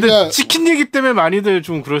부담스러워. 근데 치킨 얘기 때문에 많이들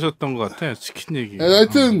좀 그러셨던 것 같아. 치킨 얘기. 네,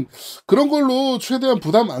 하여튼 그런 걸로 최대한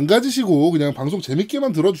부담 안 가지시고 그냥 방송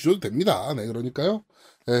재밌게만 들어주셔도 됩니다. 네, 그러니까요.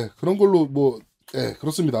 예, 그런 걸로 뭐, 예,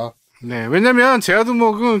 그렇습니다. 네, 왜냐면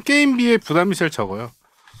제아두목은 게임비의 부담이 제일 적어요.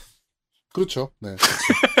 그렇죠. 네.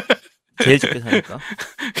 제일 적게 사니까.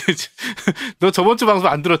 너 저번 주 방송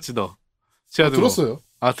안 들었지, 너? 제아두목. 들었어요.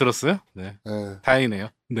 아, 들었어요? 네. 예. 다행이네요.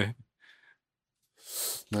 네.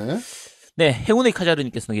 네. 네, 행운의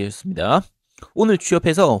카자르님께서 남겨주셨습니다. 오늘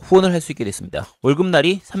취업해서 후원을 할 수 있게 됐습니다.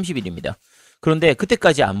 월급날이 30일입니다. 그런데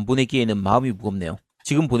그때까지 안 보내기에는 마음이 무겁네요.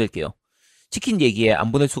 지금 보낼게요. 치킨 얘기에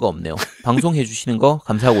안 보낼 수가 없네요. 방송해주시는 거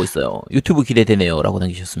감사하고 있어요. 유튜브 기대되네요. 라고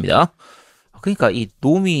남기셨습니다. 그러니까 이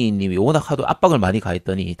노미님이 워낙 하도 압박을 많이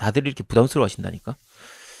가했더니 다들 이렇게 부담스러워 하신다니까.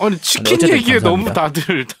 아니, 치킨 어쨌든 얘기에 감사합니다. 너무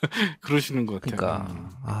다들 그러시는 것 같아요.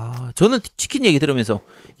 그러니까 저는 치킨 얘기 들으면서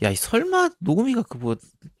야, 설마 노미가 그 뭐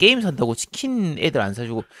게임 산다고 치킨 애들 안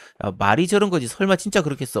사주고 야, 말이 저런 거지 설마 진짜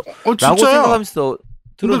그렇겠어? 라고 진짜야. 생각하면서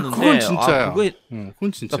들었는데 그건 진짜야. 그거에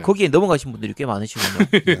그건 진짜. 그러니까 거기에 넘어가신 분들이 꽤 많으시군요.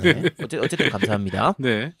 네. 어쨌든 감사합니다.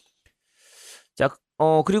 네. 자,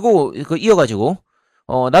 그리고 그 이어가지고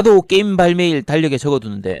나도 게임 발매일 달력에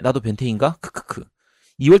적어두는데 나도 변태인가? 크크크.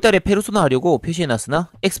 2월달에 페르소나 하려고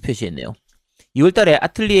표시해놨으나 X 표시했네요. 2월달에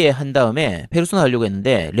아틀리에 한 다음에 페르소나 하려고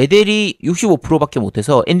했는데 레벨이 65%밖에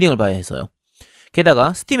못해서 엔딩을 봐야 해서요.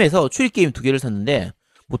 게다가 스팀에서 추리 게임 2개를 샀는데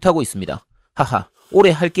못하고 있습니다. 하하.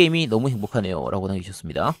 올해 할 게임이 너무 행복하네요. 라고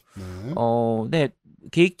남기셨습니다. 네.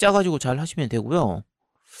 계획 짜가지고 잘 하시면 되고요.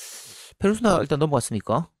 페르소나 일단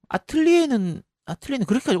넘어갔으니까. 아틀리에는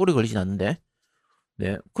그렇게까지 오래 걸리진 않는데.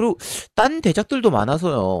 네. 그리고 딴 대작들도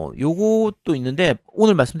많아서요. 요것도 있는데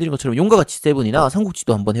오늘 말씀드린 것처럼 용과 같이 세븐이나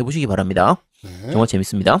삼국지도 한번 해보시기 바랍니다. 네. 정말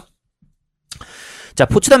재밌습니다. 자,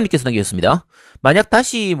 포츠담님께서 남기셨습니다. 만약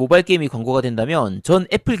다시 모바일 게임이 광고가 된다면 전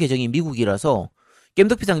애플 계정이 미국이라서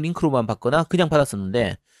겜덕비상 링크로만 받거나 그냥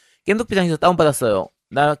받았었는데 겜덕비상에서 다운받았어요.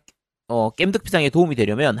 나 겜덕비상에 도움이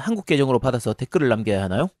되려면 한국 계정으로 받아서 댓글을 남겨야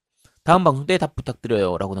하나요? 다음 방송 때 답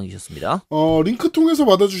부탁드려요. 라고 남기셨습니다. 링크 통해서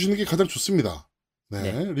받아주시는 게 가장 좋습니다. 네.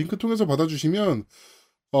 네. 링크 통해서 받아주시면,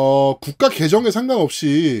 국가 계정에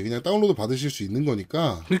상관없이 그냥 다운로드 받으실 수 있는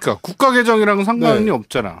거니까. 그러니까 국가 계정이랑은 상관이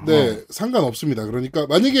없잖아. 네, 상관없습니다. 그러니까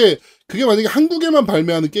그게 만약에 한국에만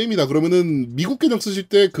발매하는 게임이다 그러면은 미국 계정 쓰실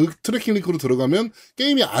때 그 트래킹 링크로 들어가면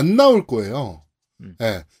게임이 안 나올 거예요.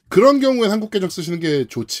 네, 그런 경우엔 한국 계정 쓰시는 게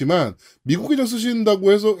좋지만 미국 계정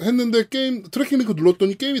쓰신다고 해서 했는데 게임 트래킹 링크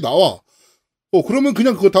눌렀더니 게임이 나와. 그러면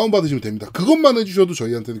그냥 그거 다운받으시면 됩니다. 그것만 해주셔도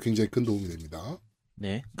저희한테는 굉장히 큰 도움이 됩니다.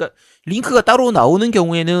 네. 그러니까 링크가 따로 나오는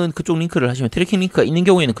경우에는 그쪽 링크를 하시면 트래킹 링크가 있는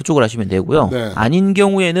경우에는 그쪽을 하시면 되고요. 네. 아닌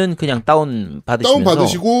경우에는 그냥 다운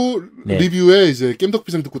받으시고 네. 리뷰에 이제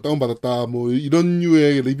겜덕비상 듣고 다운 받았다 뭐 이런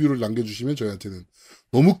류의 리뷰를 남겨주시면 저희한테는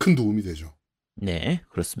너무 큰 도움이 되죠. 네,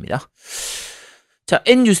 그렇습니다. 자,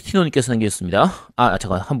 N유스티노님께서 남기셨습니다.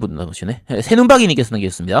 잠깐 한 분 남으시네. 새눈박이님께서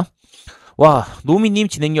남기셨습니다. 와, 노미님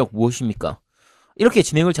진행력 무엇입니까? 이렇게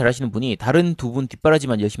진행을 잘하시는 분이 다른 두 분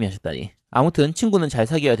뒷바라지만 열심히 하셨다니. 아무튼 친구는 잘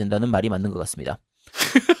사귀어야 된다는 말이 맞는 것 같습니다.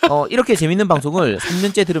 이렇게 재밌는 방송을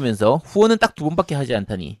 3년째 들으면서 후원은 딱 2번밖에 하지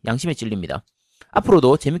않다니 양심에 찔립니다.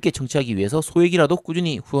 앞으로도 재밌게 청취하기 위해서 소액이라도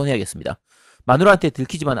꾸준히 후원해야겠습니다. 마누라한테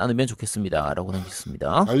들키지만 않으면 좋겠습니다. 라고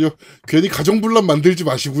남겼습니다. 아니요, 괜히 가정분란 만들지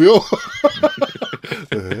마시고요.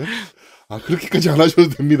 네. 그렇게까지 안 하셔도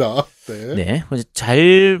됩니다. 네. 네.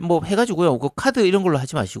 잘 해가지고요. 그 카드 이런 걸로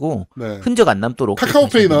하지 마시고 네. 흔적 안 남도록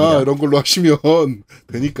카카오페이나 이런 걸로 하시면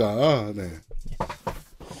되니까. 네.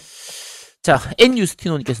 자,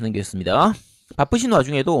 N유스티노님께서 남겼습니다. 바쁘신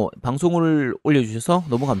와중에도 방송을 올려주셔서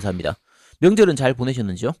너무 감사합니다. 명절은 잘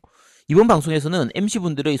보내셨는지요? 이번 방송에서는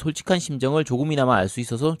MC분들의 솔직한 심정을 조금이나마 알 수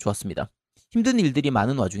있어서 좋았습니다. 힘든 일들이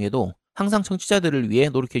많은 와중에도 항상 청취자들을 위해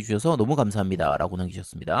노력해 주셔서 너무 감사합니다. 라고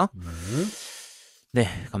남기셨습니다. 네,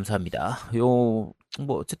 감사합니다.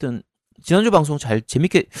 어쨌든 지난주 방송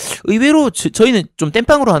재밌게 의외로 저희는 좀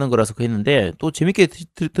땜빵으로 하는 거라서 그랬는데 또 재밌게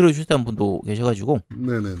들어주셨다는 분도 계셔가지고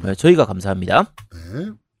네네. 저희가 감사합니다. 네.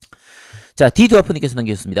 자, 디드와프님께서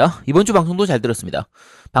남기셨습니다. 이번 주 방송도 잘 들었습니다.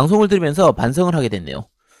 방송을 들으면서 반성을 하게 됐네요.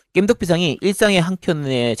 겜덕비상이 일상의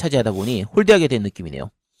한켠에 차지하다 보니 홀대하게 된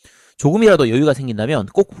느낌이네요. 조금이라도 여유가 생긴다면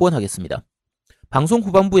꼭 후원하겠습니다. 방송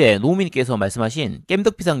후반부에 노우미님께서 말씀하신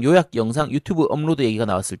겜덕비상 요약 영상 유튜브 업로드 얘기가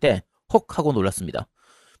나왔을 때 헉 하고 놀랐습니다.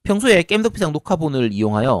 평소에 겜덕비상 녹화본을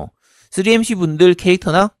이용하여 3MC분들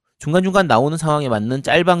캐릭터나 중간중간 나오는 상황에 맞는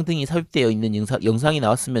짤방 등이 삽입되어 있는 영상이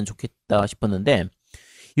나왔으면 좋겠다 싶었는데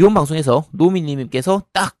이번 방송에서 노우미님께서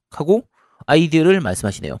딱 하고 아이디어를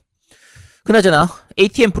말씀하시네요. 그나저나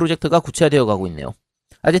ATM 프로젝트가 구체화되어 가고 있네요.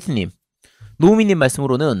 아제트님, 노우미님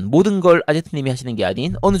말씀으로는 모든 걸 아제트님이 하시는 게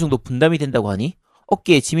아닌 어느 정도 분담이 된다고 하니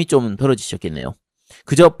어깨에 짐이 좀 덜어지셨겠네요.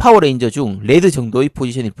 그저 파워레인저 중 레드 정도의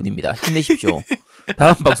포지션일 뿐입니다. 힘내십시오.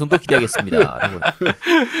 다음 방송도 기대하겠습니다. 라고. 네.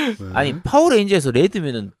 아니 파워레인저에서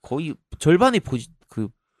레드면은 거의 절반의 그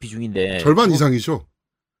비중인데 절반 이상이죠.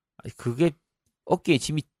 아니, 그게 어깨에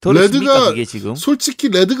짐이 덜었습니까? 레드가 그게 지금? 솔직히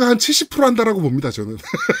레드가 한 70% 한다라고 봅니다. 저는.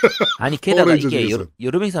 아니 게다가 파워레인저 이게 중에서.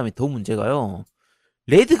 여러 명이서 하면 더 문제가요.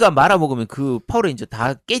 레드가 말아먹으면 그 파워레인저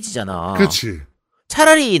다 깨지잖아. 그렇지.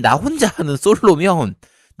 차라리 나 혼자 하는 솔로면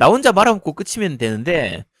나 혼자 말아먹고 끝이면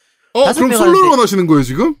되는데 다섯 그럼 명 솔로를 하는데- 원하시는 거예요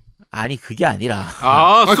지금? 아니 그게 아니라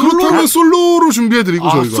그렇다면 솔로로 준비해드리고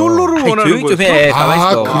저희가. 솔로를 아니, 원하는 조용히 좀 거였어? 해. 가만히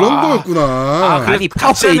있어. 그런 거였구나. 그래, 아니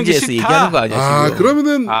같이 하는 게 파워레인저에서 싫다. 얘기하는 거 아니야 지금.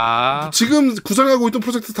 그러면은 지금 구상하고 있던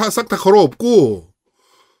프로젝트 싹 다 걸어엎고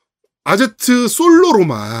아제트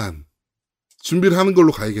솔로로만 준비를 하는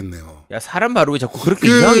걸로 가야겠네요. 야 사람 말을 왜 자꾸 그렇게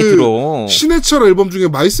그 이상하게 들어. 신해철 앨범 중에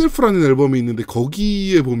마이셀프라는 앨범이 있는데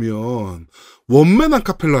거기에 보면 원맨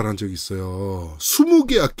아카펠라라는 적이 있어요.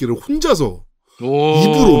 20개 악기를 혼자서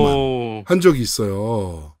입으로만 한 적이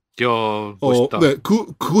있어요. 야, 멋있다. 네,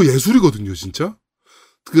 그거 예술이거든요, 진짜.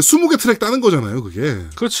 그게 20개 트랙 따는 거잖아요, 그게.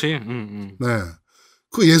 그렇지. 네.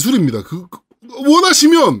 그거 예술입니다.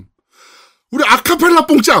 원하시면, 우리 아카펠라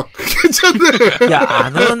뽕짝! 괜찮네. 야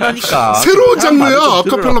안 한다니까. 새로운 사람 말을 장르야, 좀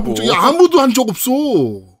아카펠라 들으라고. 뽕짝. 야, 아무도 한 적 없어.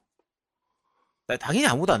 당연히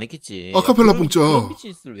아무도 안 했겠지. 아카펠라 야, 그런 뽕짝.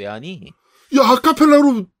 비즈니스를 왜 하니? 야,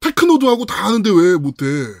 아카펠라로 테크노도 하고 다 하는데 왜 못해?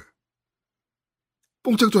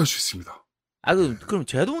 뽕짝도 할 수 있습니다. 그럼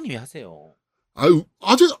제아도님이 하세요.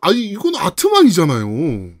 이건 아트만이잖아요.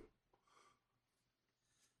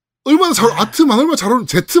 얼마나 잘 어울려.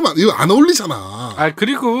 제트만, 이거 안 어울리잖아.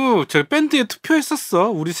 그리고 저 밴드에 투표했었어.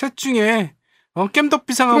 우리 셋 중에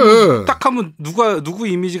겜덕비상 그래. 하면 딱 하면 누구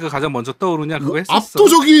이미지가 가장 먼저 떠오르냐 그거 했었어.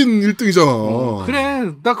 압도적인 1등이잖아.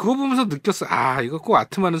 그래. 나 그거 보면서 느꼈어. 이거 꼭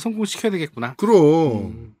아트만을 성공시켜야 되겠구나.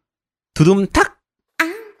 그럼. 두둠탁.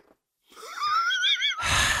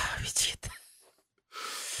 미치겠다.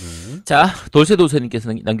 네. 자,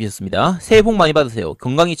 돌쇠돌쇠님께서 남기셨습니다. 새해 복 많이 받으세요.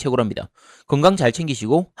 건강이 최고랍니다. 건강 잘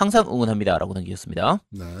챙기시고 항상 응원합니다. 라고 남기셨습니다.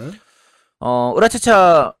 네.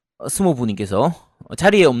 으라차차 스모부님께서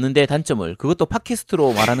자리에 없는데 단점을 그것도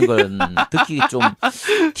팟캐스트로 말하는 건 듣기 좀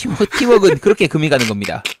팀워크는 그렇게 금이 가는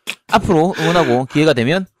겁니다. 앞으로 응원하고 기회가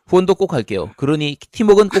되면 후원도 꼭 할게요. 그러니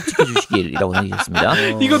팀워크는 꼭 지켜주시길이라고 남기셨습니다.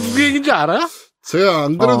 이거 누구 얘기인지 알아? 제가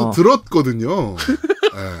안 그래도 들었거든요.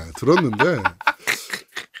 네, 들었는데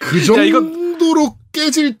그 정도로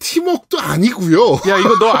깨질 팀워크도 아니고요. 야,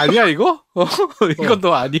 이거 너 아니야, 이거? 이거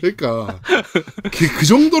너 아니? 그러니까 그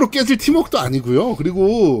정도로 깨질 팀워크도 아니고요.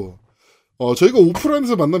 그리고 저희가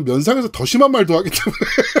오프라인에서 만난 면상에서 더 심한 말도 하기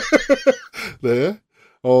때문에 네.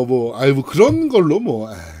 그런 걸로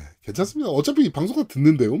괜찮습니다. 어차피 방송가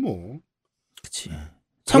듣는데요, 뭐. 그치.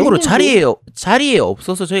 참고로 그런 자리에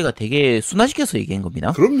없어서 저희가 되게 순화시켜서 얘기한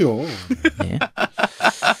겁니다. 그럼요. 네.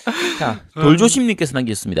 자, 돌조심님께서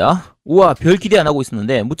남기셨습니다. 우와, 별 기대 안 하고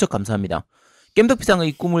있었는데 무척 감사합니다.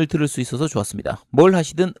 겜덕비상의 꿈을 들을 수 있어서 좋았습니다. 뭘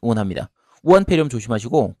하시든 응원합니다. 우한폐렴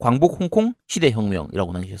조심하시고 광복 홍콩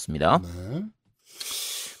시대혁명이라고 남기셨습니다. 네.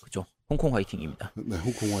 그죠? 홍콩 화이팅입니다. 네,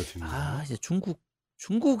 홍콩 화이팅입니다. 이제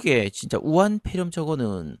중국의 진짜 우한폐렴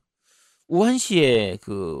저거는 우한시에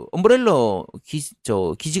그 엄브렐러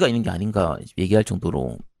기지가 있는 게 아닌가 얘기할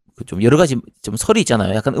정도로 좀 여러 가지 좀 설이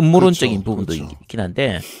있잖아요. 약간 음모론적인 그렇죠, 부분도 그렇죠. 있긴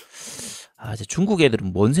한데 이제 중국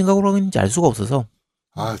애들은 뭔 생각으로 하는지 알 수가 없어서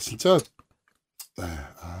진짜 네.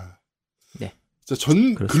 네. 진짜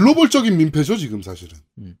그렇습니다. 글로벌적인 민폐죠, 지금 사실은.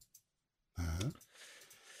 네.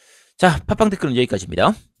 자, 팟빵 댓글은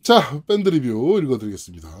여기까지입니다. 자, 밴드 리뷰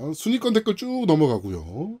읽어드리겠습니다. 순위권 댓글 쭉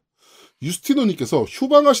넘어가고요. 유스티노님께서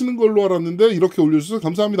휴방하시는 걸로 알았는데 이렇게 올려주셔서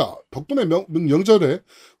감사합니다. 덕분에 명절에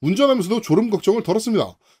운전하면서도 졸음 걱정을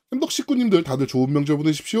덜었습니다. 햄덕 식구님들 다들 좋은 명절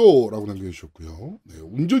보내십시오. 라고 남겨주셨고요. 네,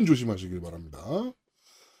 운전 조심하시길 바랍니다.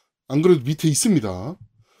 안 그래도 밑에 있습니다.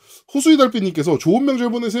 호수이 달빛님께서 좋은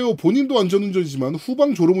명절 보내세요. 본인도 안전운전이지만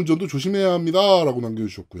후방 졸음운전도 조심해야 합니다. 라고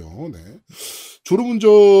남겨주셨고요. 네.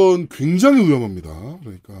 졸음운전 굉장히 위험합니다.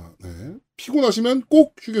 그러니까 네. 피곤하시면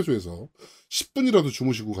꼭 휴게소에서 10분이라도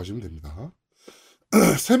주무시고 가시면 됩니다.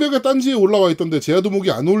 새벽에 딴지에 올라와 있던데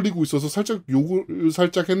제아도목이 안 올리고 있어서 살짝 욕을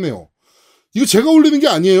살짝 했네요. 이거 제가 올리는 게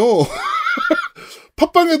아니에요.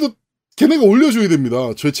 팟빵에도 걔네가 올려줘야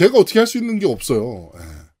됩니다. 제가 어떻게 할 수 있는 게 없어요. 네.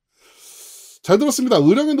 잘 들었습니다.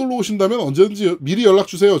 의령에 놀러 오신다면 언제든지 미리 연락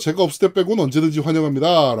주세요. 제가 없을 때 빼고는 언제든지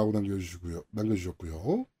환영합니다. 라고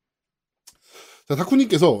남겨주셨고요. 자,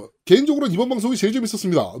 다쿠님께서 개인적으로는 이번 방송이 제일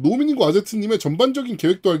재밌었습니다. 노우미님과 아제트님의 전반적인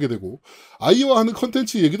계획도 알게 되고 아이와 하는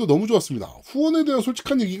컨텐츠 얘기도 너무 좋았습니다. 후원에 대한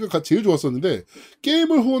솔직한 얘기가 제일 좋았었는데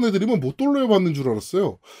게임을 후원해드리면 못 돌려받는 줄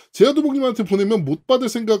알았어요. 제아도목님한테 보내면 못 받을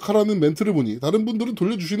생각하라는 멘트를 보니 다른 분들은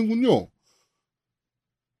돌려주시는군요.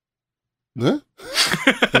 네?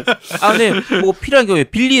 네, 뭐 필요한 경우에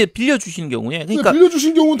빌려주시는 경우에, 그러니까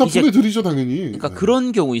빌려주신 경우는 다 이제- 보내드리죠 당연히. 그러니까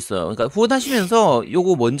그런 경우 있어요. 그러니까 후원하시면서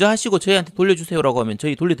요거 먼저 하시고 저희한테 돌려주세요라고 하면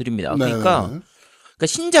저희 돌려드립니다. 네. 그러니까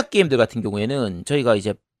신작 게임들 같은 경우에는 저희가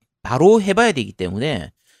이제 바로 해봐야 되기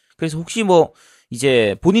때문에 그래서 혹시 뭐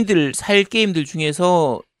이제 본인들 살 게임들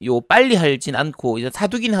중에서 요 빨리 하진 않고 이제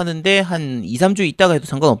사두긴 하는데 한 2, 3주 있다가 해도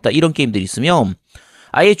상관없다 이런 게임들 있으면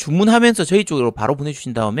아예 주문하면서 저희 쪽으로 바로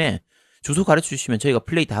보내주신 다음에 주소 가르쳐 주시면 저희가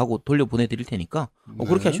플레이 다 하고 돌려 보내드릴 테니까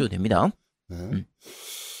그렇게 네. 하셔도 됩니다. 네.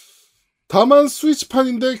 다만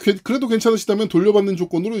스위치판인데 그래도 괜찮으시다면 돌려받는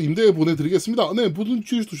조건으로 임대해 보내드리겠습니다. 네, 모든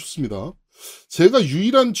취지도 좋습니다. 제가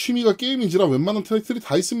유일한 취미가 게임인지라 웬만한 타이틀이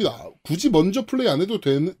다 있습니다. 굳이 먼저 플레이 안 해도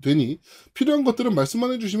되니 필요한 것들은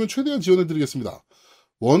말씀만 해주시면 최대한 지원해드리겠습니다.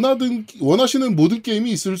 원하시는 모든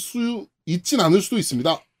게임이 있진 않을 수도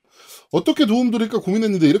있습니다. 어떻게 도움드릴까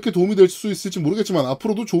고민했는데 이렇게 도움이 될 수 있을지 모르겠지만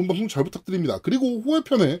앞으로도 좋은 방송 잘 부탁드립니다. 그리고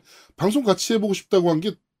후회편에 방송 같이 해보고 싶다고 한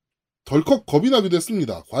게 덜컥 겁이 나기도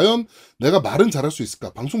했습니다. 과연 내가 말은 잘할 수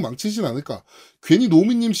있을까? 방송 망치진 않을까? 괜히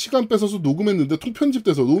노우미님 시간 뺏어서 녹음했는데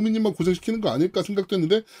통편집돼서 노우미님만 고생시키는 거 아닐까 생각도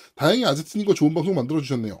했는데 다행히 아제트님과 좋은 방송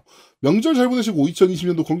만들어주셨네요. 명절 잘 보내시고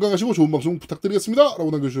 2020년도 건강하시고 좋은 방송 부탁드리겠습니다. 라고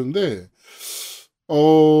남겨주셨는데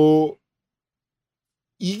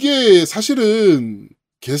이게 사실은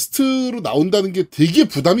게스트로 나온다는 게 되게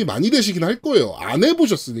부담이 많이 되시긴 할 거예요. 안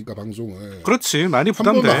해보셨으니까 방송을. 그렇지, 많이 한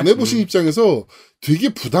부담돼. 번도 안 해보신 입장에서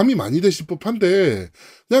되게 부담이 많이 되실 법한데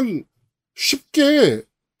그냥 쉽게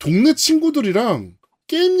동네 친구들이랑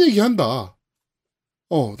게임 얘기한다.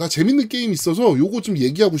 나 재밌는 게임 있어서 요거 좀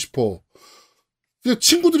얘기하고 싶어. 그냥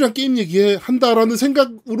친구들이랑 게임 얘기한다라는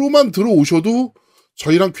생각으로만 들어오셔도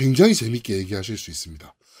저희랑 굉장히 재밌게 얘기하실 수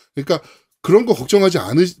있습니다. 그러니까 그런 거 걱정하지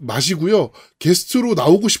마시고요. 게스트로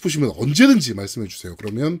나오고 싶으시면 언제든지 말씀해 주세요.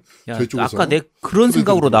 그러면 야, 저희 쪽에서 아까 내 그런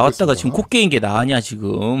생각으로 나왔다가 지금 코끼인 게 나하냐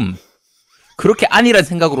지금. 그렇게 아니란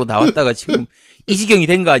생각으로 나왔다가 지금 이 지경이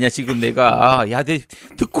된 거 아니야 지금 내가. 야, 내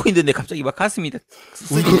듣고 있는데 갑자기 막 가슴이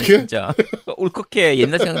울컥해? 진짜. 울컥해.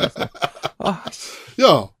 옛날 생각났어.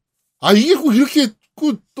 야, 이게 꼭 이렇게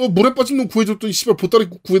모래 빠진 놈 구해줬더니 씨발 보따리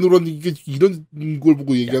구해놓으라니 이게 이런 걸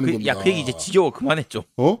보고 얘기하는 겁니다. 그 얘기 이제 지겨워. 그만해 좀.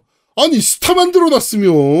 아니 스타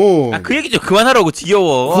만들어놨으면 그 얘기 좀 그만하라고.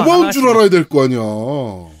 지겨워. 고마운 줄 알아야 될 거 아니야.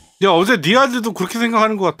 야, 어제 니아즈도 그렇게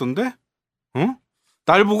생각하는 것 같던데? 응?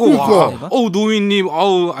 날 보고 그러니까. 노미님,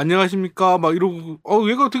 안녕하십니까? 막 이러고,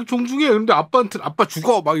 얘가 되게 존중해. 근데 아빠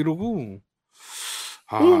죽어. 막 이러고.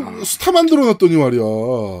 스타 만들어놨더니 말이야.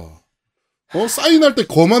 사인할 때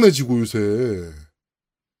거만해지고 요새.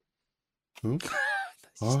 응?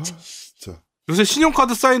 진짜. 요새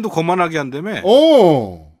신용카드 사인도 거만하게 한다며?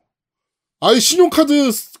 아니 신용카드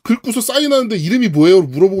긁고서 사인하는데 이름이 뭐예요?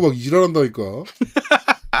 물어보고 막 일하란다니까.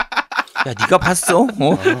 야, 네가 봤어?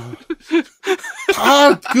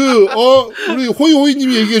 우리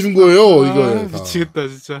호이호이님이 얘기해 준 거예요. 이거. 미치겠다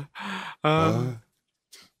진짜.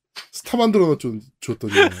 스타 만들어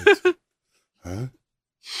줬더니.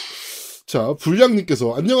 자,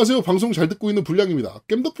 불량님께서 안녕하세요. 방송 잘 듣고 있는 불량입니다.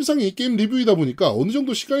 겜덕비상이 게임 리뷰이다 보니까 어느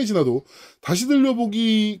정도 시간이 지나도 다시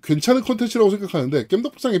들려보기 괜찮은 컨텐츠라고 생각하는데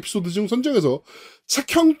겜덕비상 에피소드 중 선정해서 책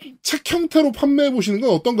형태로 판매해보시는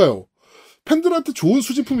건 어떤가요? 팬들한테 좋은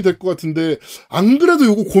수집품이 될 것 같은데 안 그래도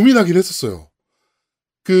요거 고민하긴 했었어요.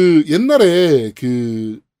 옛날에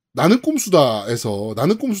나는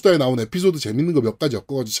꼼수다에 나온 에피소드 재밌는 거 몇 가지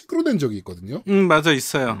엮어가지고 책으로 낸 적이 있거든요. 맞아,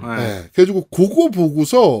 있어요. 네. 그래가지고 그거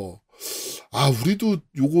보고서 우리도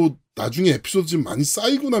요거 나중에 에피소드 좀 많이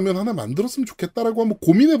쌓이고 나면 하나 만들었으면 좋겠다라고 한번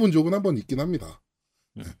고민해 본 적은 한번 있긴 합니다.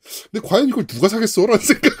 네. 근데 과연 이걸 누가 사겠어라는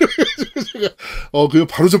생각을 해가지고 제가 그냥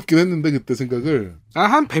바로 접긴 했는데 그때 생각을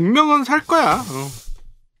한 100명은 살 거야.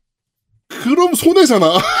 그럼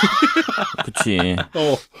손해잖아. 그치.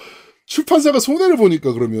 출판사가 손해를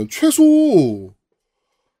보니까 그러면 최소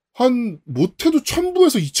한 못해도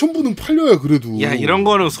 1000부에서 2000부는 팔려야 그래도. 야, 이런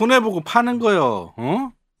거는 손해보고 파는 거요.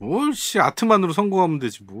 아트만으로 성공하면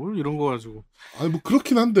되지 뭘 이런 거 가지고. 아니 뭐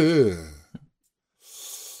그렇긴 한데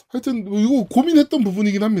하여튼 이거 고민했던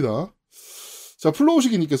부분이긴 합니다. 자,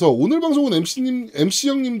 플로우시기님께서 오늘 방송은 MC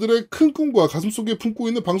형님들의 큰 꿈과 가슴속에 품고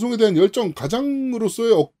있는 방송에 대한 열정,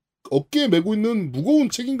 가장으로서의 어깨에 메고 있는 무거운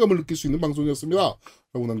책임감을 느낄 수 있는 방송이었습니다.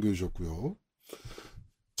 라고 남겨주셨고요.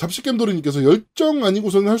 잡식겜돌이님께서 열정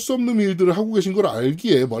아니고서는 할 수 없는 일들을 하고 계신 걸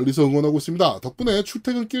알기에 멀리서 응원하고 있습니다. 덕분에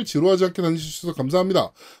출퇴근길 지루하지 않게 다니셔서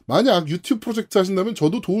감사합니다. 만약 유튜브 프로젝트 하신다면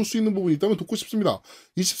저도 도울 수 있는 부분이 있다면 돕고 싶습니다.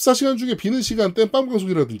 24시간 중에 비는 시간 땜빵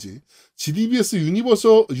방송이라든지 GDBS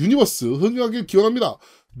유니버스 흥하길 기원합니다.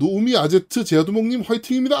 노우미 아제트 제아두목님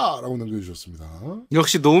화이팅입니다. 라고 남겨주셨습니다.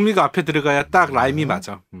 역시 노우미가 앞에 들어가야 딱 라임이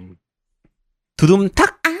맞아.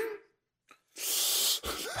 두둠탁.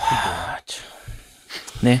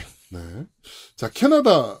 네. 네. 자,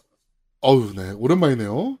 캐나다. 어우, 네.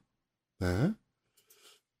 오랜만이네요. 네.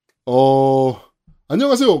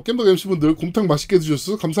 안녕하세요. 겜덕 MC분들 곰탕 맛있게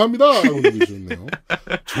드셨어서 감사합니다. 라고 얘기해주셨네요.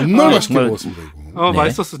 정말 맛있게 정말... 먹었습니다, 이거. 네.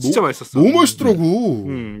 맛있었어. 진짜 맛있었어. 너무 맛있더라고.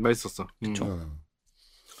 맛있었어. 그쵸.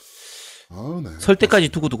 네. 설 때까지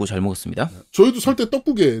두고두고 잘 먹었습니다. 네. 저희도 설 때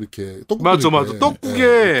떡국에 이렇게 떡국 맞아.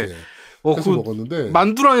 떡국에 해서 먹었는데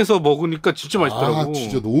만두랑 해서 먹으니까 진짜 맛있더라고.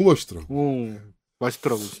 진짜 너무 맛있더라고.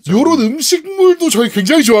 맛있더라고. 진짜. 요런 음식물도 저희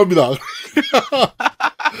굉장히 좋아합니다.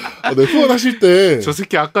 네, 후원하실 때. 저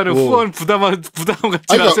새끼 아까는 후원 부담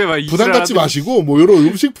갖지 마세요. 막 부담 갖지 마시고, 뭐, 요런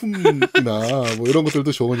음식품이나, 뭐, 이런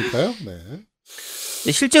것들도 좋으니까요.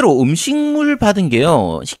 네. 실제로 음식물 받은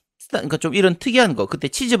게요, 그러니까 좀 이런 특이한 거, 그때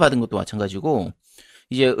치즈 받은 것도 마찬가지고,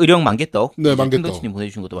 이제 의령 만개떡. 네, 만개떡. 팬더치님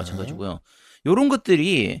보내주신 것도 마찬가지고요. 요런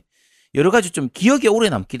것들이 여러 가지 좀 기억에 오래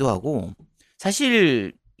남기도 하고,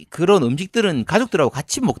 사실 그런 음식들은 가족들하고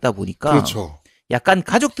같이 먹다 보니까. 그렇죠. 약간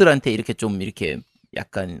가족들한테 이렇게 좀 이렇게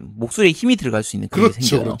약간 목소리에 힘이 들어갈 수 있는 그런 게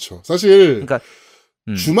생겨요. 그렇죠. 사실 그러니까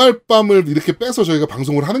주말 밤을 이렇게 빼서 저희가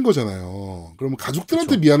방송을 하는 거잖아요. 그러면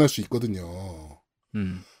가족들한테 그쵸. 미안할 수 있거든요.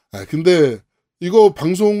 근데 이거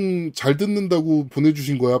방송 잘 듣는다고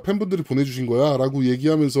보내주신 거야, 팬분들이 보내주신 거야라고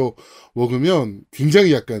얘기하면서 먹으면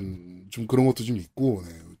굉장히 약간 좀 그런 것도 좀 있고,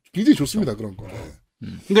 네. 굉장히 좋습니다. 그런 거. 네.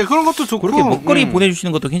 근데 그런 것도 좋고 그렇게 먹거리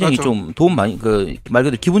보내주시는 것도 굉장히 맞아. 좀 도움 많이 말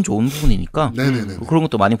그대로 기분 좋은 부분이니까 네네네. 그런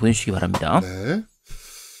것도 많이 보내주시기 바랍니다. 네.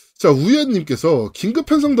 자, 우연님께서 긴급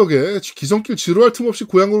편성 덕에 기성길 지루할 틈 없이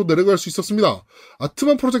고향으로 내려갈 수 있었습니다.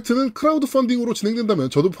 아트만 프로젝트는 크라우드 펀딩으로 진행된다면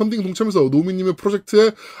저도 펀딩 동참해서 노미님의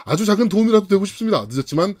프로젝트에 아주 작은 도움이라도 되고 싶습니다.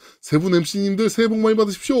 늦었지만 세 분 MC님들 새해 복 많이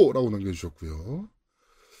받으십시오. 라고 남겨주셨고요.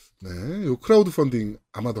 네, 요 크라우드 펀딩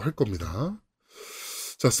아마도 할 겁니다.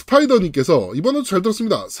 자, 스파이더님께서 이번에도 잘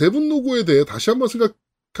들었습니다. 세 분 노고에 대해 다시 한번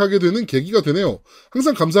생각하게 되는 계기가 되네요.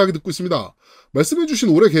 항상 감사하게 듣고 있습니다. 말씀해주신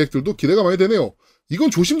올해 계획들도 기대가 많이 되네요.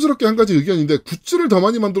 이건 조심스럽게 한 가지 의견인데 굿즈를 더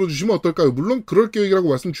많이 만들어주시면 어떨까요? 물론 그럴 계획이라고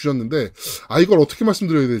말씀 주셨는데 이걸 어떻게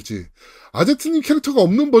말씀드려야 될지. 아제트님 캐릭터가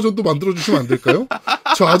없는 버전도 만들어주시면 안 될까요?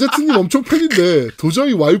 저 아제트님 엄청 팬인데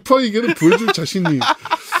도저히 와이프에게는 보여줄 자신이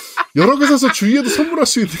여러 개 사서 주위에도 선물할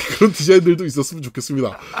수 있는 그런 디자인들도 있었으면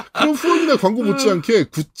좋겠습니다. 그럼 후원이나 광고 못지않게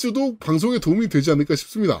굿즈도 방송에 도움이 되지 않을까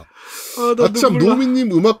싶습니다. 참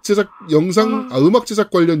노미님 음악 제작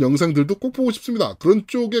관련 영상들도 꼭 보고 싶습니다. 그런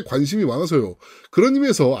쪽에 관심이 많아서요. 그런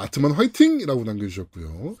의미에서 아트만 화이팅이라고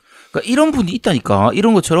남겨주셨고요. 그러니까 이런 분이 있다니까.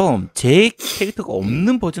 이런 것처럼 제 캐릭터가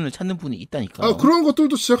없는 버전을 찾는 분이 있다니까. 그런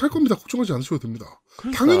것들도 시작할 겁니다. 걱정하지 않으셔도 됩니다.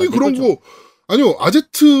 그러니까, 당연히 그런 거. 아니요,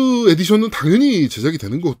 아제트 에디션은 당연히 제작이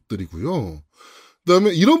되는 것들이고요. 그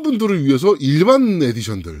다음에 이런 분들을 위해서 일반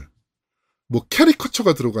에디션들, 뭐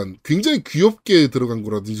캐리커처가 들어간, 굉장히 귀엽게 들어간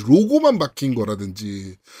거라든지, 로고만 박힌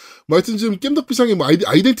거라든지, 뭐 하여튼 지금 겜덕비상의 뭐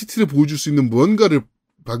아이덴티티를 보여줄 수 있는 무언가를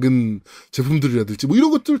박은 제품들이라든지, 뭐 이런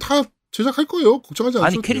것들 다 제작할 거예요. 걱정하지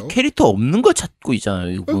않으셔도 돼요. 캐릭터 없는 거 찾고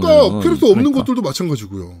있잖아요. 그러니까 캐릭터 없는 것들도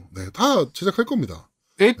마찬가지고요. 네, 다 제작할 겁니다.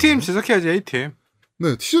 ATM 제작해야지, ATM.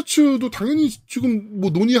 네, 티셔츠도 당연히 지금 뭐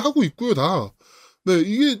논의하고 있고요, 다. 네,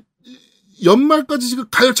 이게 연말까지 지금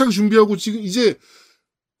가열차게 준비하고 지금 이제,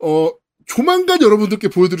 조만간 여러분들께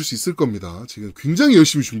보여드릴 수 있을 겁니다. 지금 굉장히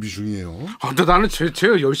열심히 준비 중이에요. 근데 나는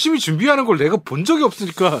제가 열심히 준비하는 걸 내가 본 적이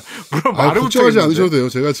없으니까, 물론 말을 걱정하지 않으셔도 돼요.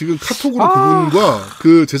 제가 지금 카톡으로 그분과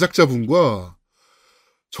그 제작자분과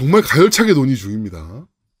정말 가열차게 논의 중입니다.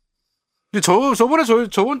 근데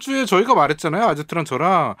저번 주에 저희가 말했잖아요. 아제트랑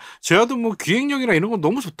저랑. 제아도 뭐 기획력이나 이런 건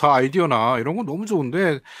너무 좋다. 아이디어나 이런 건 너무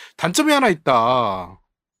좋은데 단점이 하나 있다.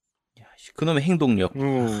 그놈의 행동력.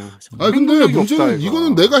 근데 문제는 없다,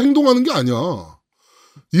 이거는 내가 행동하는 게 아니야.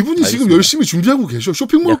 이분이 알겠습니다. 지금 열심히 준비하고 계셔.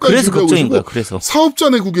 쇼핑몰까지 그래서 준비하고 걱정인 계시고 거야. 그래서 사업자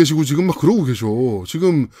내고 계시고 지금 막 그러고 계셔.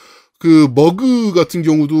 지금 그 머그 같은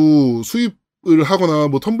경우도 수입을 하거나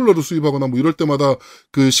뭐 텀블러를 수입하거나 뭐 이럴 때마다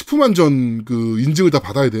그 식품안전 그 인증을 다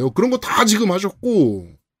받아야 돼요. 그런 거 다 지금 하셨고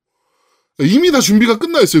이미 다 준비가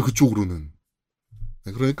끝나 있어요. 그쪽으로는.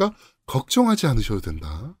 네, 그러니까 걱정하지 않으셔도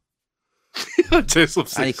된다.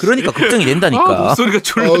 재수없어. 아니 그러니까 걱정이 된다니까. 목소리가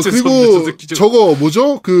졸라 그리고 저거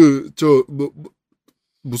뭐죠?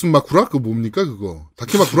 무슨 마쿠라? 그거 뭡니까 그거?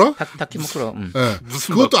 다키마쿠라? 다키마쿠라. 네.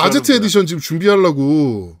 그것도 아제트 에디션 지금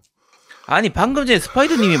준비하려고. 아니 방금 전에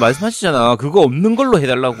스파이더님이 말씀하시잖아. 그거 없는 걸로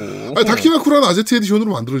해달라고. 아니 다키마쿠라는 아제트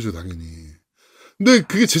에디션으로 만들어줘요 당연히. 근데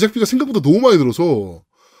그게 제작비가 생각보다 너무 많이 들어서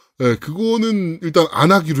네, 그거는 일단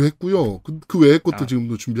안 하기로 했고요. 그 외의 것도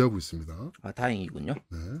지금도 준비하고 있습니다. 다행이군요.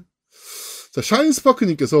 네. 자,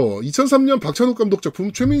 샤인스파크님께서 2003년 박찬욱 감독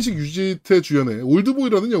작품 최민식 유지태 주연의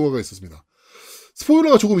올드보이라는 영화가 있었습니다.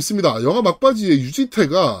 스포일러가 조금 있습니다. 영화 막바지에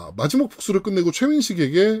유지태가 마지막 복수를 끝내고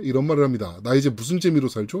최민식에게 이런 말을 합니다. 나 이제 무슨 재미로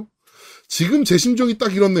살죠? 지금 제 심정이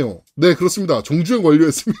딱 이렇네요. 네, 그렇습니다. 정주행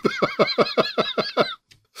완료했습니다.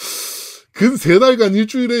 근 3달간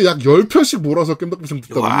일주일에 약 10편씩 몰아서 겜덕비상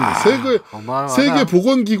듣다 보니 세계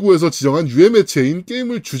보건기구에서 지정한 유해 매체인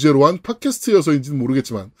게임을 주제로 한 팟캐스트여서인지는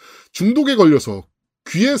모르겠지만 중독에 걸려서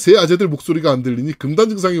귀에 새 아재들 목소리가 안 들리니 금단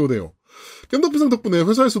증상이 오네요. 겜덕비상 덕분에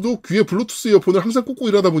회사에서도 귀에 블루투스 이어폰을 항상 꽂고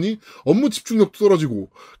일하다 보니 업무 집중력도 떨어지고,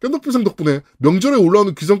 겜덕비상 덕분에 명절에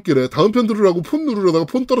올라오는 귀성길에 다음 편 들으라고 폰 누르려다가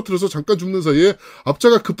폰 떨어뜨려서 잠깐 죽는 사이에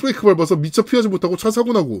앞차가 급브레이크 밟아서 미처 피하지 못하고 차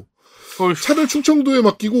사고 나고, 차를 충청도에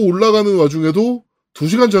맡기고 올라가는 와중에도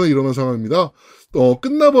 2시간 전에 일어난 상황입니다.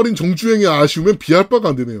 끝나버린 정주행의 아쉬움엔 비할 바가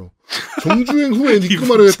안 되네요. 정주행 후에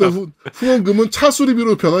입금하려 했던 후원금은 차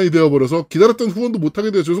수리비로 변환이 되어버려서 기다렸던 후원도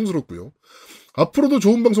못하게 되어 죄송스럽고요. 앞으로도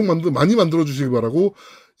좋은 방송 많이 만들어주시길 바라고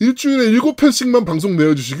일주일에 7편씩만 방송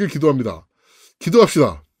내어주시길 기도합니다.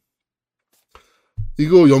 기도합시다.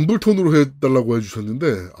 이거 연불톤으로 해달라고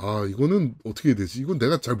해주셨는데, 이거는 어떻게 해야 되지? 이건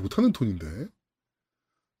내가 잘 못하는 톤인데.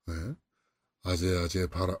 네. 아재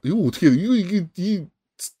바라. 이거 어떻게 해? 이게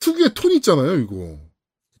특유의 톤 있잖아요, 이거.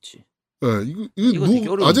 그치. 네,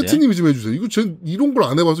 이거 아제트님이 좀 해주세요. 이거 전 이런 걸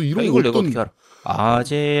안 해봐서 이런 이걸 내가 어떻게 알아?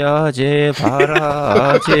 아재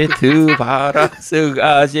바라 아제트 바라 쓱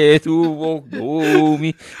아재 두목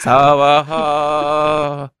노미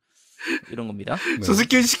사와하 이런 겁니다. 네. 저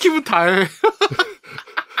새끼 시키면 다 해.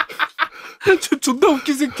 존나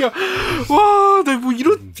웃긴 새끼야. 와, 나 뭐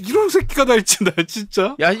이런 새끼가 다 있지, 나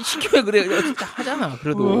진짜. 야, 시키면 그래. 진짜 하잖아.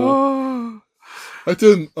 그래도. 와.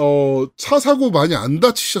 하여튼 차 사고 많이 안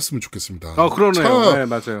다치셨으면 좋겠습니다. 그러네요. 차 네,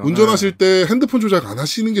 맞아요. 운전하실 때 핸드폰 조작 안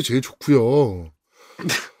하시는 게 제일 좋고요.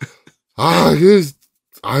 이게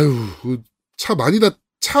차 많이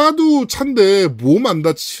차도 차인데 몸 안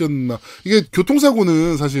다치셨나? 이게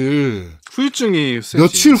교통사고는 사실 후유증이 세지.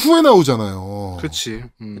 며칠 후에 나오잖아요. 그렇지.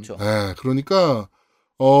 그렇죠. 네, 그러니까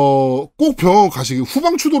꼭 병원 가시기.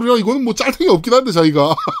 후방추돌이라 이거는 뭐 짤탱이 없긴 한데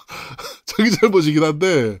자기가 자기 잘못이긴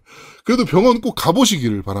한데 그래도 병원 꼭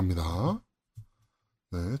가보시기를 바랍니다.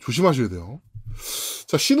 네, 조심하셔야 돼요.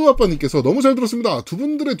 자, 신우 아빠님께서 너무 잘 들었습니다. 두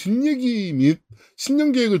분들의 뒷얘기 및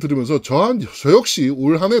신년 계획을 들으면서 저 역시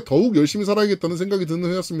올 한 해 더욱 열심히 살아야겠다는 생각이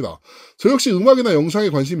드는 해였습니다. 저 역시 음악이나 영상에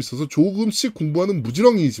관심이 있어서 조금씩 공부하는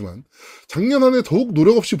무지렁이이지만 작년 한 해 더욱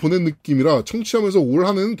노력 없이 보낸 느낌이라 청취하면서 올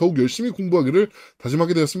한 해는 더욱 열심히 공부하기를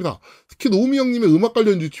다짐하게 되었습니다. 특히 노우미 형님의 음악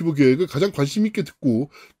관련 유튜브 계획을 가장 관심 있게 듣고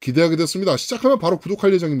기대하게 되었습니다. 시작하면 바로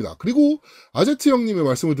구독할 예정입니다. 그리고 아제트 형님의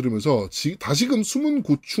말씀을 들으면서 다시금 숨은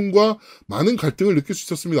고충과 많은 갈등을 느낄 수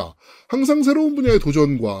있었습니다. 항상 새로운 분야의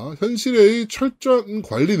도전과 현실의 철저한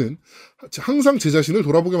관리는 항상 제 자신을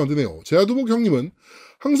돌아보게 만드네요. 제아두목 형님은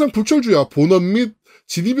항상 불철주야 본업 및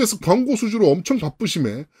GDBS 광고 수주로 엄청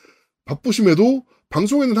바쁘심에도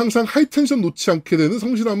방송에는 항상 하이텐션 놓지 않게 되는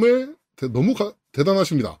성실함에 너무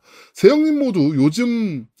대단하십니다. 세 형님 모두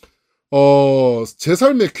요즘 제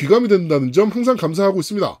삶에 귀감이 된다는 점 항상 감사하고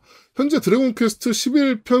있습니다. 현재 드래곤 퀘스트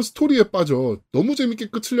 11편 스토리에 빠져 너무 재밌게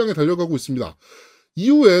끝을 향해 달려가고 있습니다.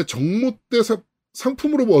 이후에 정모 때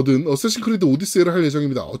상품으로 얻은 어쌔신 크리드 오디세이를 할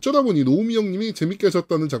예정입니다. 어쩌다 보니 노우미 형님이 재밌게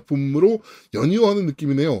하셨다는 작품으로 연이어하는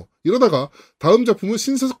느낌이네요. 이러다가 다음 작품은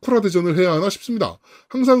신사쿠라 대전을 해야 하나 싶습니다.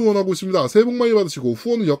 항상 응원하고 있습니다. 새해 복 많이 받으시고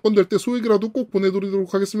후원은 여건될 때 소액이라도 꼭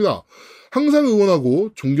보내드리도록 하겠습니다. 항상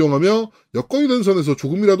응원하고 존경하며 여건이 된 선에서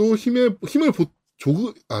조금의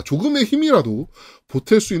힘이라도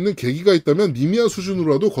보탤 수 있는 계기가 있다면 미미한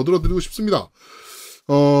수준으로라도 거들어드리고 싶습니다.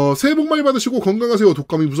 새해 복 많이 받으시고 건강하세요.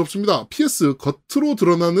 독감이 무섭습니다. PS 겉으로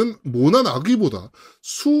드러나는 모난 악의보다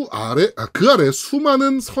그 아래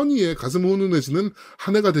수많은 선의에 가슴 훈훈해지는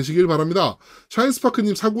한 해가 되시길 바랍니다.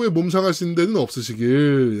 샤인스파크님 사고에 몸 상하신 데는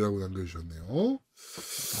없으시길 이라고 남겨주셨네요.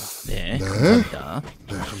 네, 감사합니다.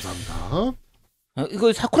 네, 감사합니다.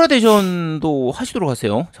 이거 사쿠라 대전도 하시도록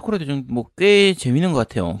하세요. 사쿠라 대전 뭐 꽤 재밌는 것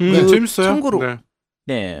같아요. 재밌어요. 참고로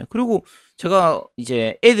네. 그리고 제가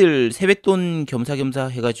이제 애들 세뱃돈 겸사겸사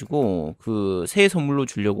해가지고 그 새해 선물로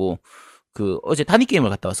주려고 어제 단위 게임을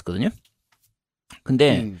갔다 왔었거든요.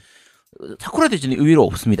 근데 사쿠라 대전이 의외로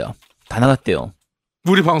없습니다. 다 나갔대요.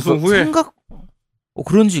 우리 방송 후에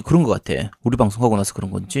그런 것 같아. 우리 방송하고 나서 그런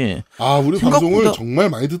건지. 우리 방송을 정말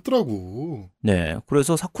많이 듣더라고. 네.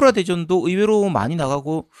 그래서 사쿠라 대전도 의외로 많이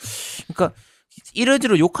나가고, 그러니까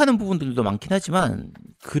이러저러 욕하는 부분들도 많긴 하지만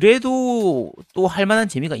그래도 또 할 만한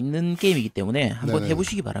재미가 있는 게임이기 때문에 한번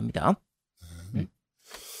해보시기 바랍니다.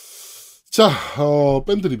 자,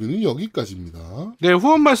 밴드 리뷰는 여기까지입니다. 네,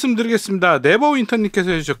 후원 말씀드리겠습니다. 네버윈터님께서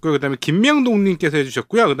해주셨고요. 그 다음에 김명동님께서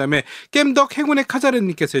해주셨고요. 그 다음에 겜덕 행운의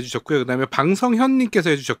카자르님께서 해주셨고요. 그 다음에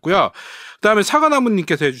방성현님께서 해주셨고요. 그 다음에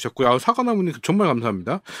사과나무님께서 해주셨고요. 사과나무님 정말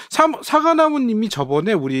감사합니다. 사과나무님이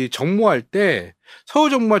저번에 우리 정모할 때,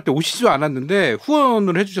 서울 정모할 때 오시지 않았는데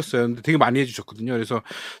후원을 해주셨어요. 근데 되게 많이 해주셨거든요. 그래서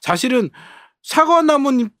사실은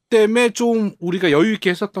사과나무님 때문에 좀 우리가 여유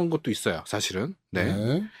있게 했었던 것도 있어요. 사실은.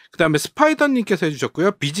 네. 그 다음에 스파이더님께서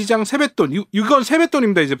해주셨고요. 비지장 세뱃돈. 이건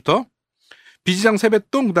세뱃돈입니다. 이제부터. 비지장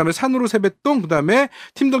세뱃돈. 그 다음에 산으로 세뱃돈. 그 다음에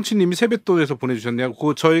팀덩치님이 세뱃돈에서 보내주셨네요.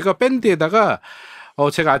 그 저희가 밴드에다가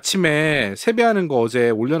제가 아침에 세배하는 거 어제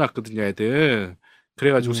올려놨거든요. 애들.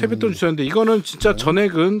 그래가지고 세뱃돈 주셨는데 이거는 진짜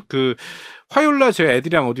전액은 그 화요일날 제가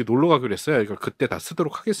애들이랑 어디 놀러 가기로 했어요. 이거 그때 다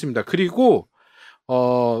쓰도록 하겠습니다. 그리고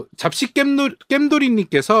잡식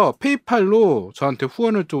겜돌이님께서 페이팔로 저한테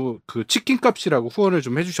후원을 좀 그 치킨 값이라고 후원을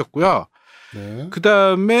좀 해주셨고요. 네. 그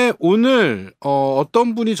다음에 오늘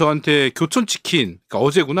어떤 분이 저한테 교촌치킨, 그러니까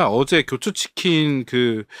어제구나, 어제 교촌치킨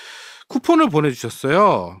그 쿠폰을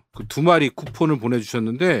보내주셨어요. 그 2마리 쿠폰을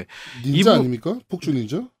보내주셨는데 닌자 아닙니까? 폭주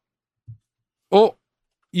닌자?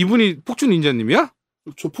 이분이 폭주 닌자님이야?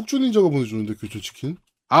 저 폭주 닌자가 보내주는데 교촌치킨?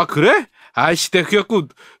 아 그래? 아이씨 내가 그래갖고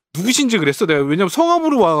누구신지 그랬어. 내가 왜냐면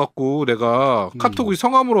성함으로 와갖고 내가 카톡이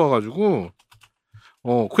성함으로 와가지고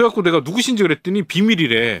그래갖고 내가 누구신지 그랬더니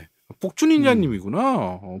비밀이래. 폭주닌자님이구나.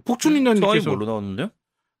 성함이 폭주닌자님께서 뭘로 나오는데요?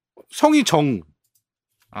 성이 정.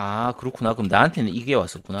 아 그렇구나. 그럼 나한테는 이게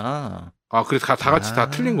왔었구나. 아 그래서 다 같이 다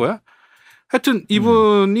틀린 거야? 하여튼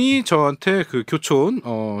이분이 저한테 그 교촌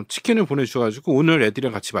치킨을 보내주셔가지고 오늘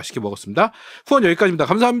애들이랑 같이 맛있게 먹었습니다. 후원 여기까지입니다.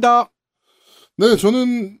 감사합니다. 네,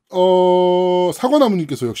 저는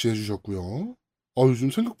사과나무님께서 역시 해주셨고요. 요즘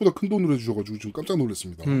생각보다 큰 돈을 해주셔가지고 좀 깜짝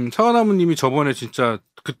놀랐습니다. 사과나무님이 저번에 진짜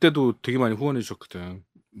그때도 되게 많이 후원해 주셨거든.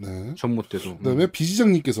 네. 전모 때도. 그다음에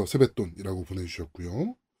비지장님께서 세뱃돈이라고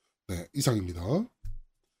보내주셨고요. 네, 이상입니다.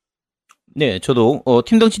 네, 저도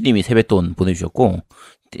팀덩치님이 세뱃돈 보내주셨고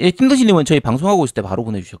팀덩치님은 저희 방송하고 있을 때 바로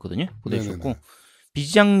보내주셨거든요. 보내주셨고 네네네.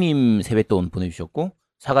 비지장님 세뱃돈 보내주셨고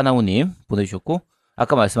사과나무님 보내주셨고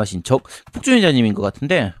아까 말씀하신 폭주인자님인 것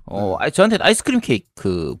같은데 저한테 아이스크림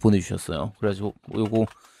케이크 보내주셨어요. 그래가지고 요거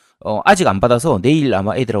아직 안 받아서 내일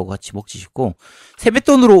아마 애들하고 같이 먹지 싶고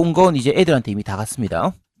세뱃돈으로 온 건 이제 애들한테 이미 다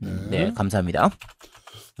갔습니다. 네, 감사합니다.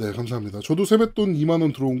 네, 감사합니다. 저도 세뱃돈 2만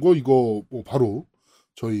원 들어온 거 이거 뭐 바로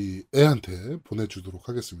저희 애한테 보내주도록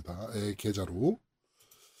하겠습니다. 애 계좌로.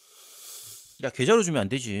 야, 계좌로 주면 안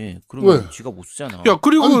되지. 그러면 왜? 지가 못 쓰잖아. 야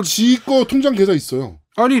그리고 아니, 지 거 통장 계좌 있어요.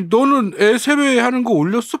 아니 너는 애 세배하는 거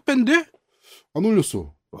올렸어 밴드? 안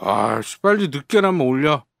올렸어. 와 빨리 늦게나마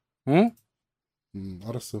올려. 어?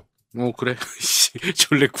 알았어. 그래. 씨,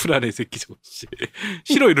 졸래 쿨하네 이 새끼 저거. 씨.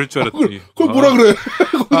 싫어 이럴 줄 알았더니. 그걸 뭐라 그래?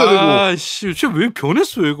 거기다 대고. 아씨, 쟤왜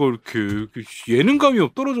변했어 얘가 이렇게 예능감이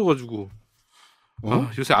떨어져가지고.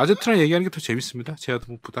 요새 아제트랑 얘기하는 게 더 재밌습니다.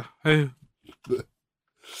 제아도 못보다. 에휴.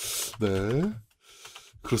 네.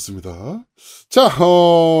 그렇습니다. 자,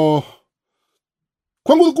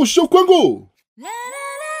 광고 듣고 오시죠. 광고!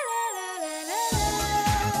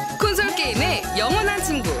 콘솔 게임의 영원한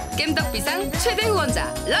친구 겜덕비상 최대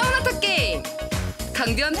후원자 라운하터 게임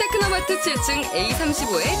강변 테크노마트 7층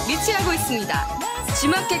A35에 위치하고 있습니다.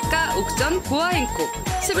 G마켓과 옥션 보아행콕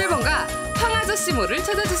 11번가 황아저씨몰을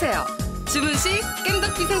찾아주세요. 주문 시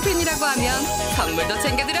겜덕비상 팬이라고 하면 선물도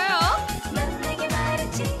챙겨드려요.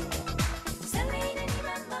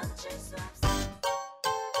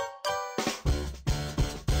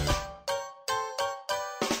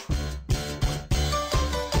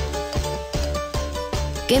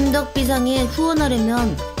 겜덕비상에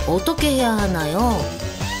후원하려면 어떻게 해야 하나요?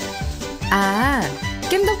 아,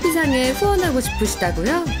 겜덕비상에 후원하고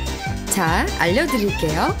싶으시다고요? 자,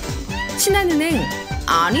 알려드릴게요. 신한은행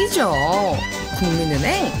아니죠.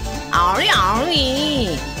 국민은행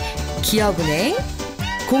아니. 기업은행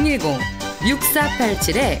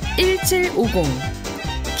 010-6487-1750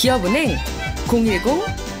 기업은행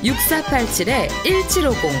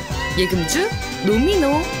 010-6487-1750 예금주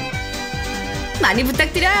노미노 많이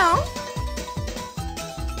부탁드려요.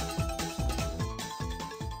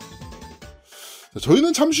 자,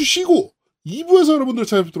 저희는 잠시 쉬고 2부에서 여러분들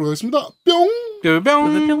찾아뵙도록 하겠습니다. 뿅!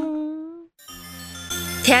 뿅.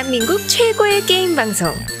 대한민국 최고의 게임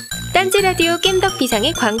방송 딴지라디오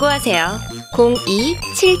겜덕비상에 광고하세요.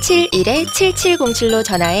 02-771-7707로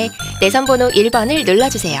전화해 내선번호 1번을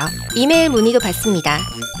눌러주세요. 이메일 문의도 받습니다.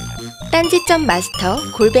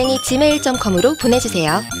 딴지.마스터@gmail.com으로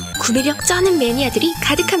보내주세요. 구매력 쩌는 매니아들이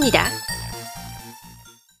가득합니다.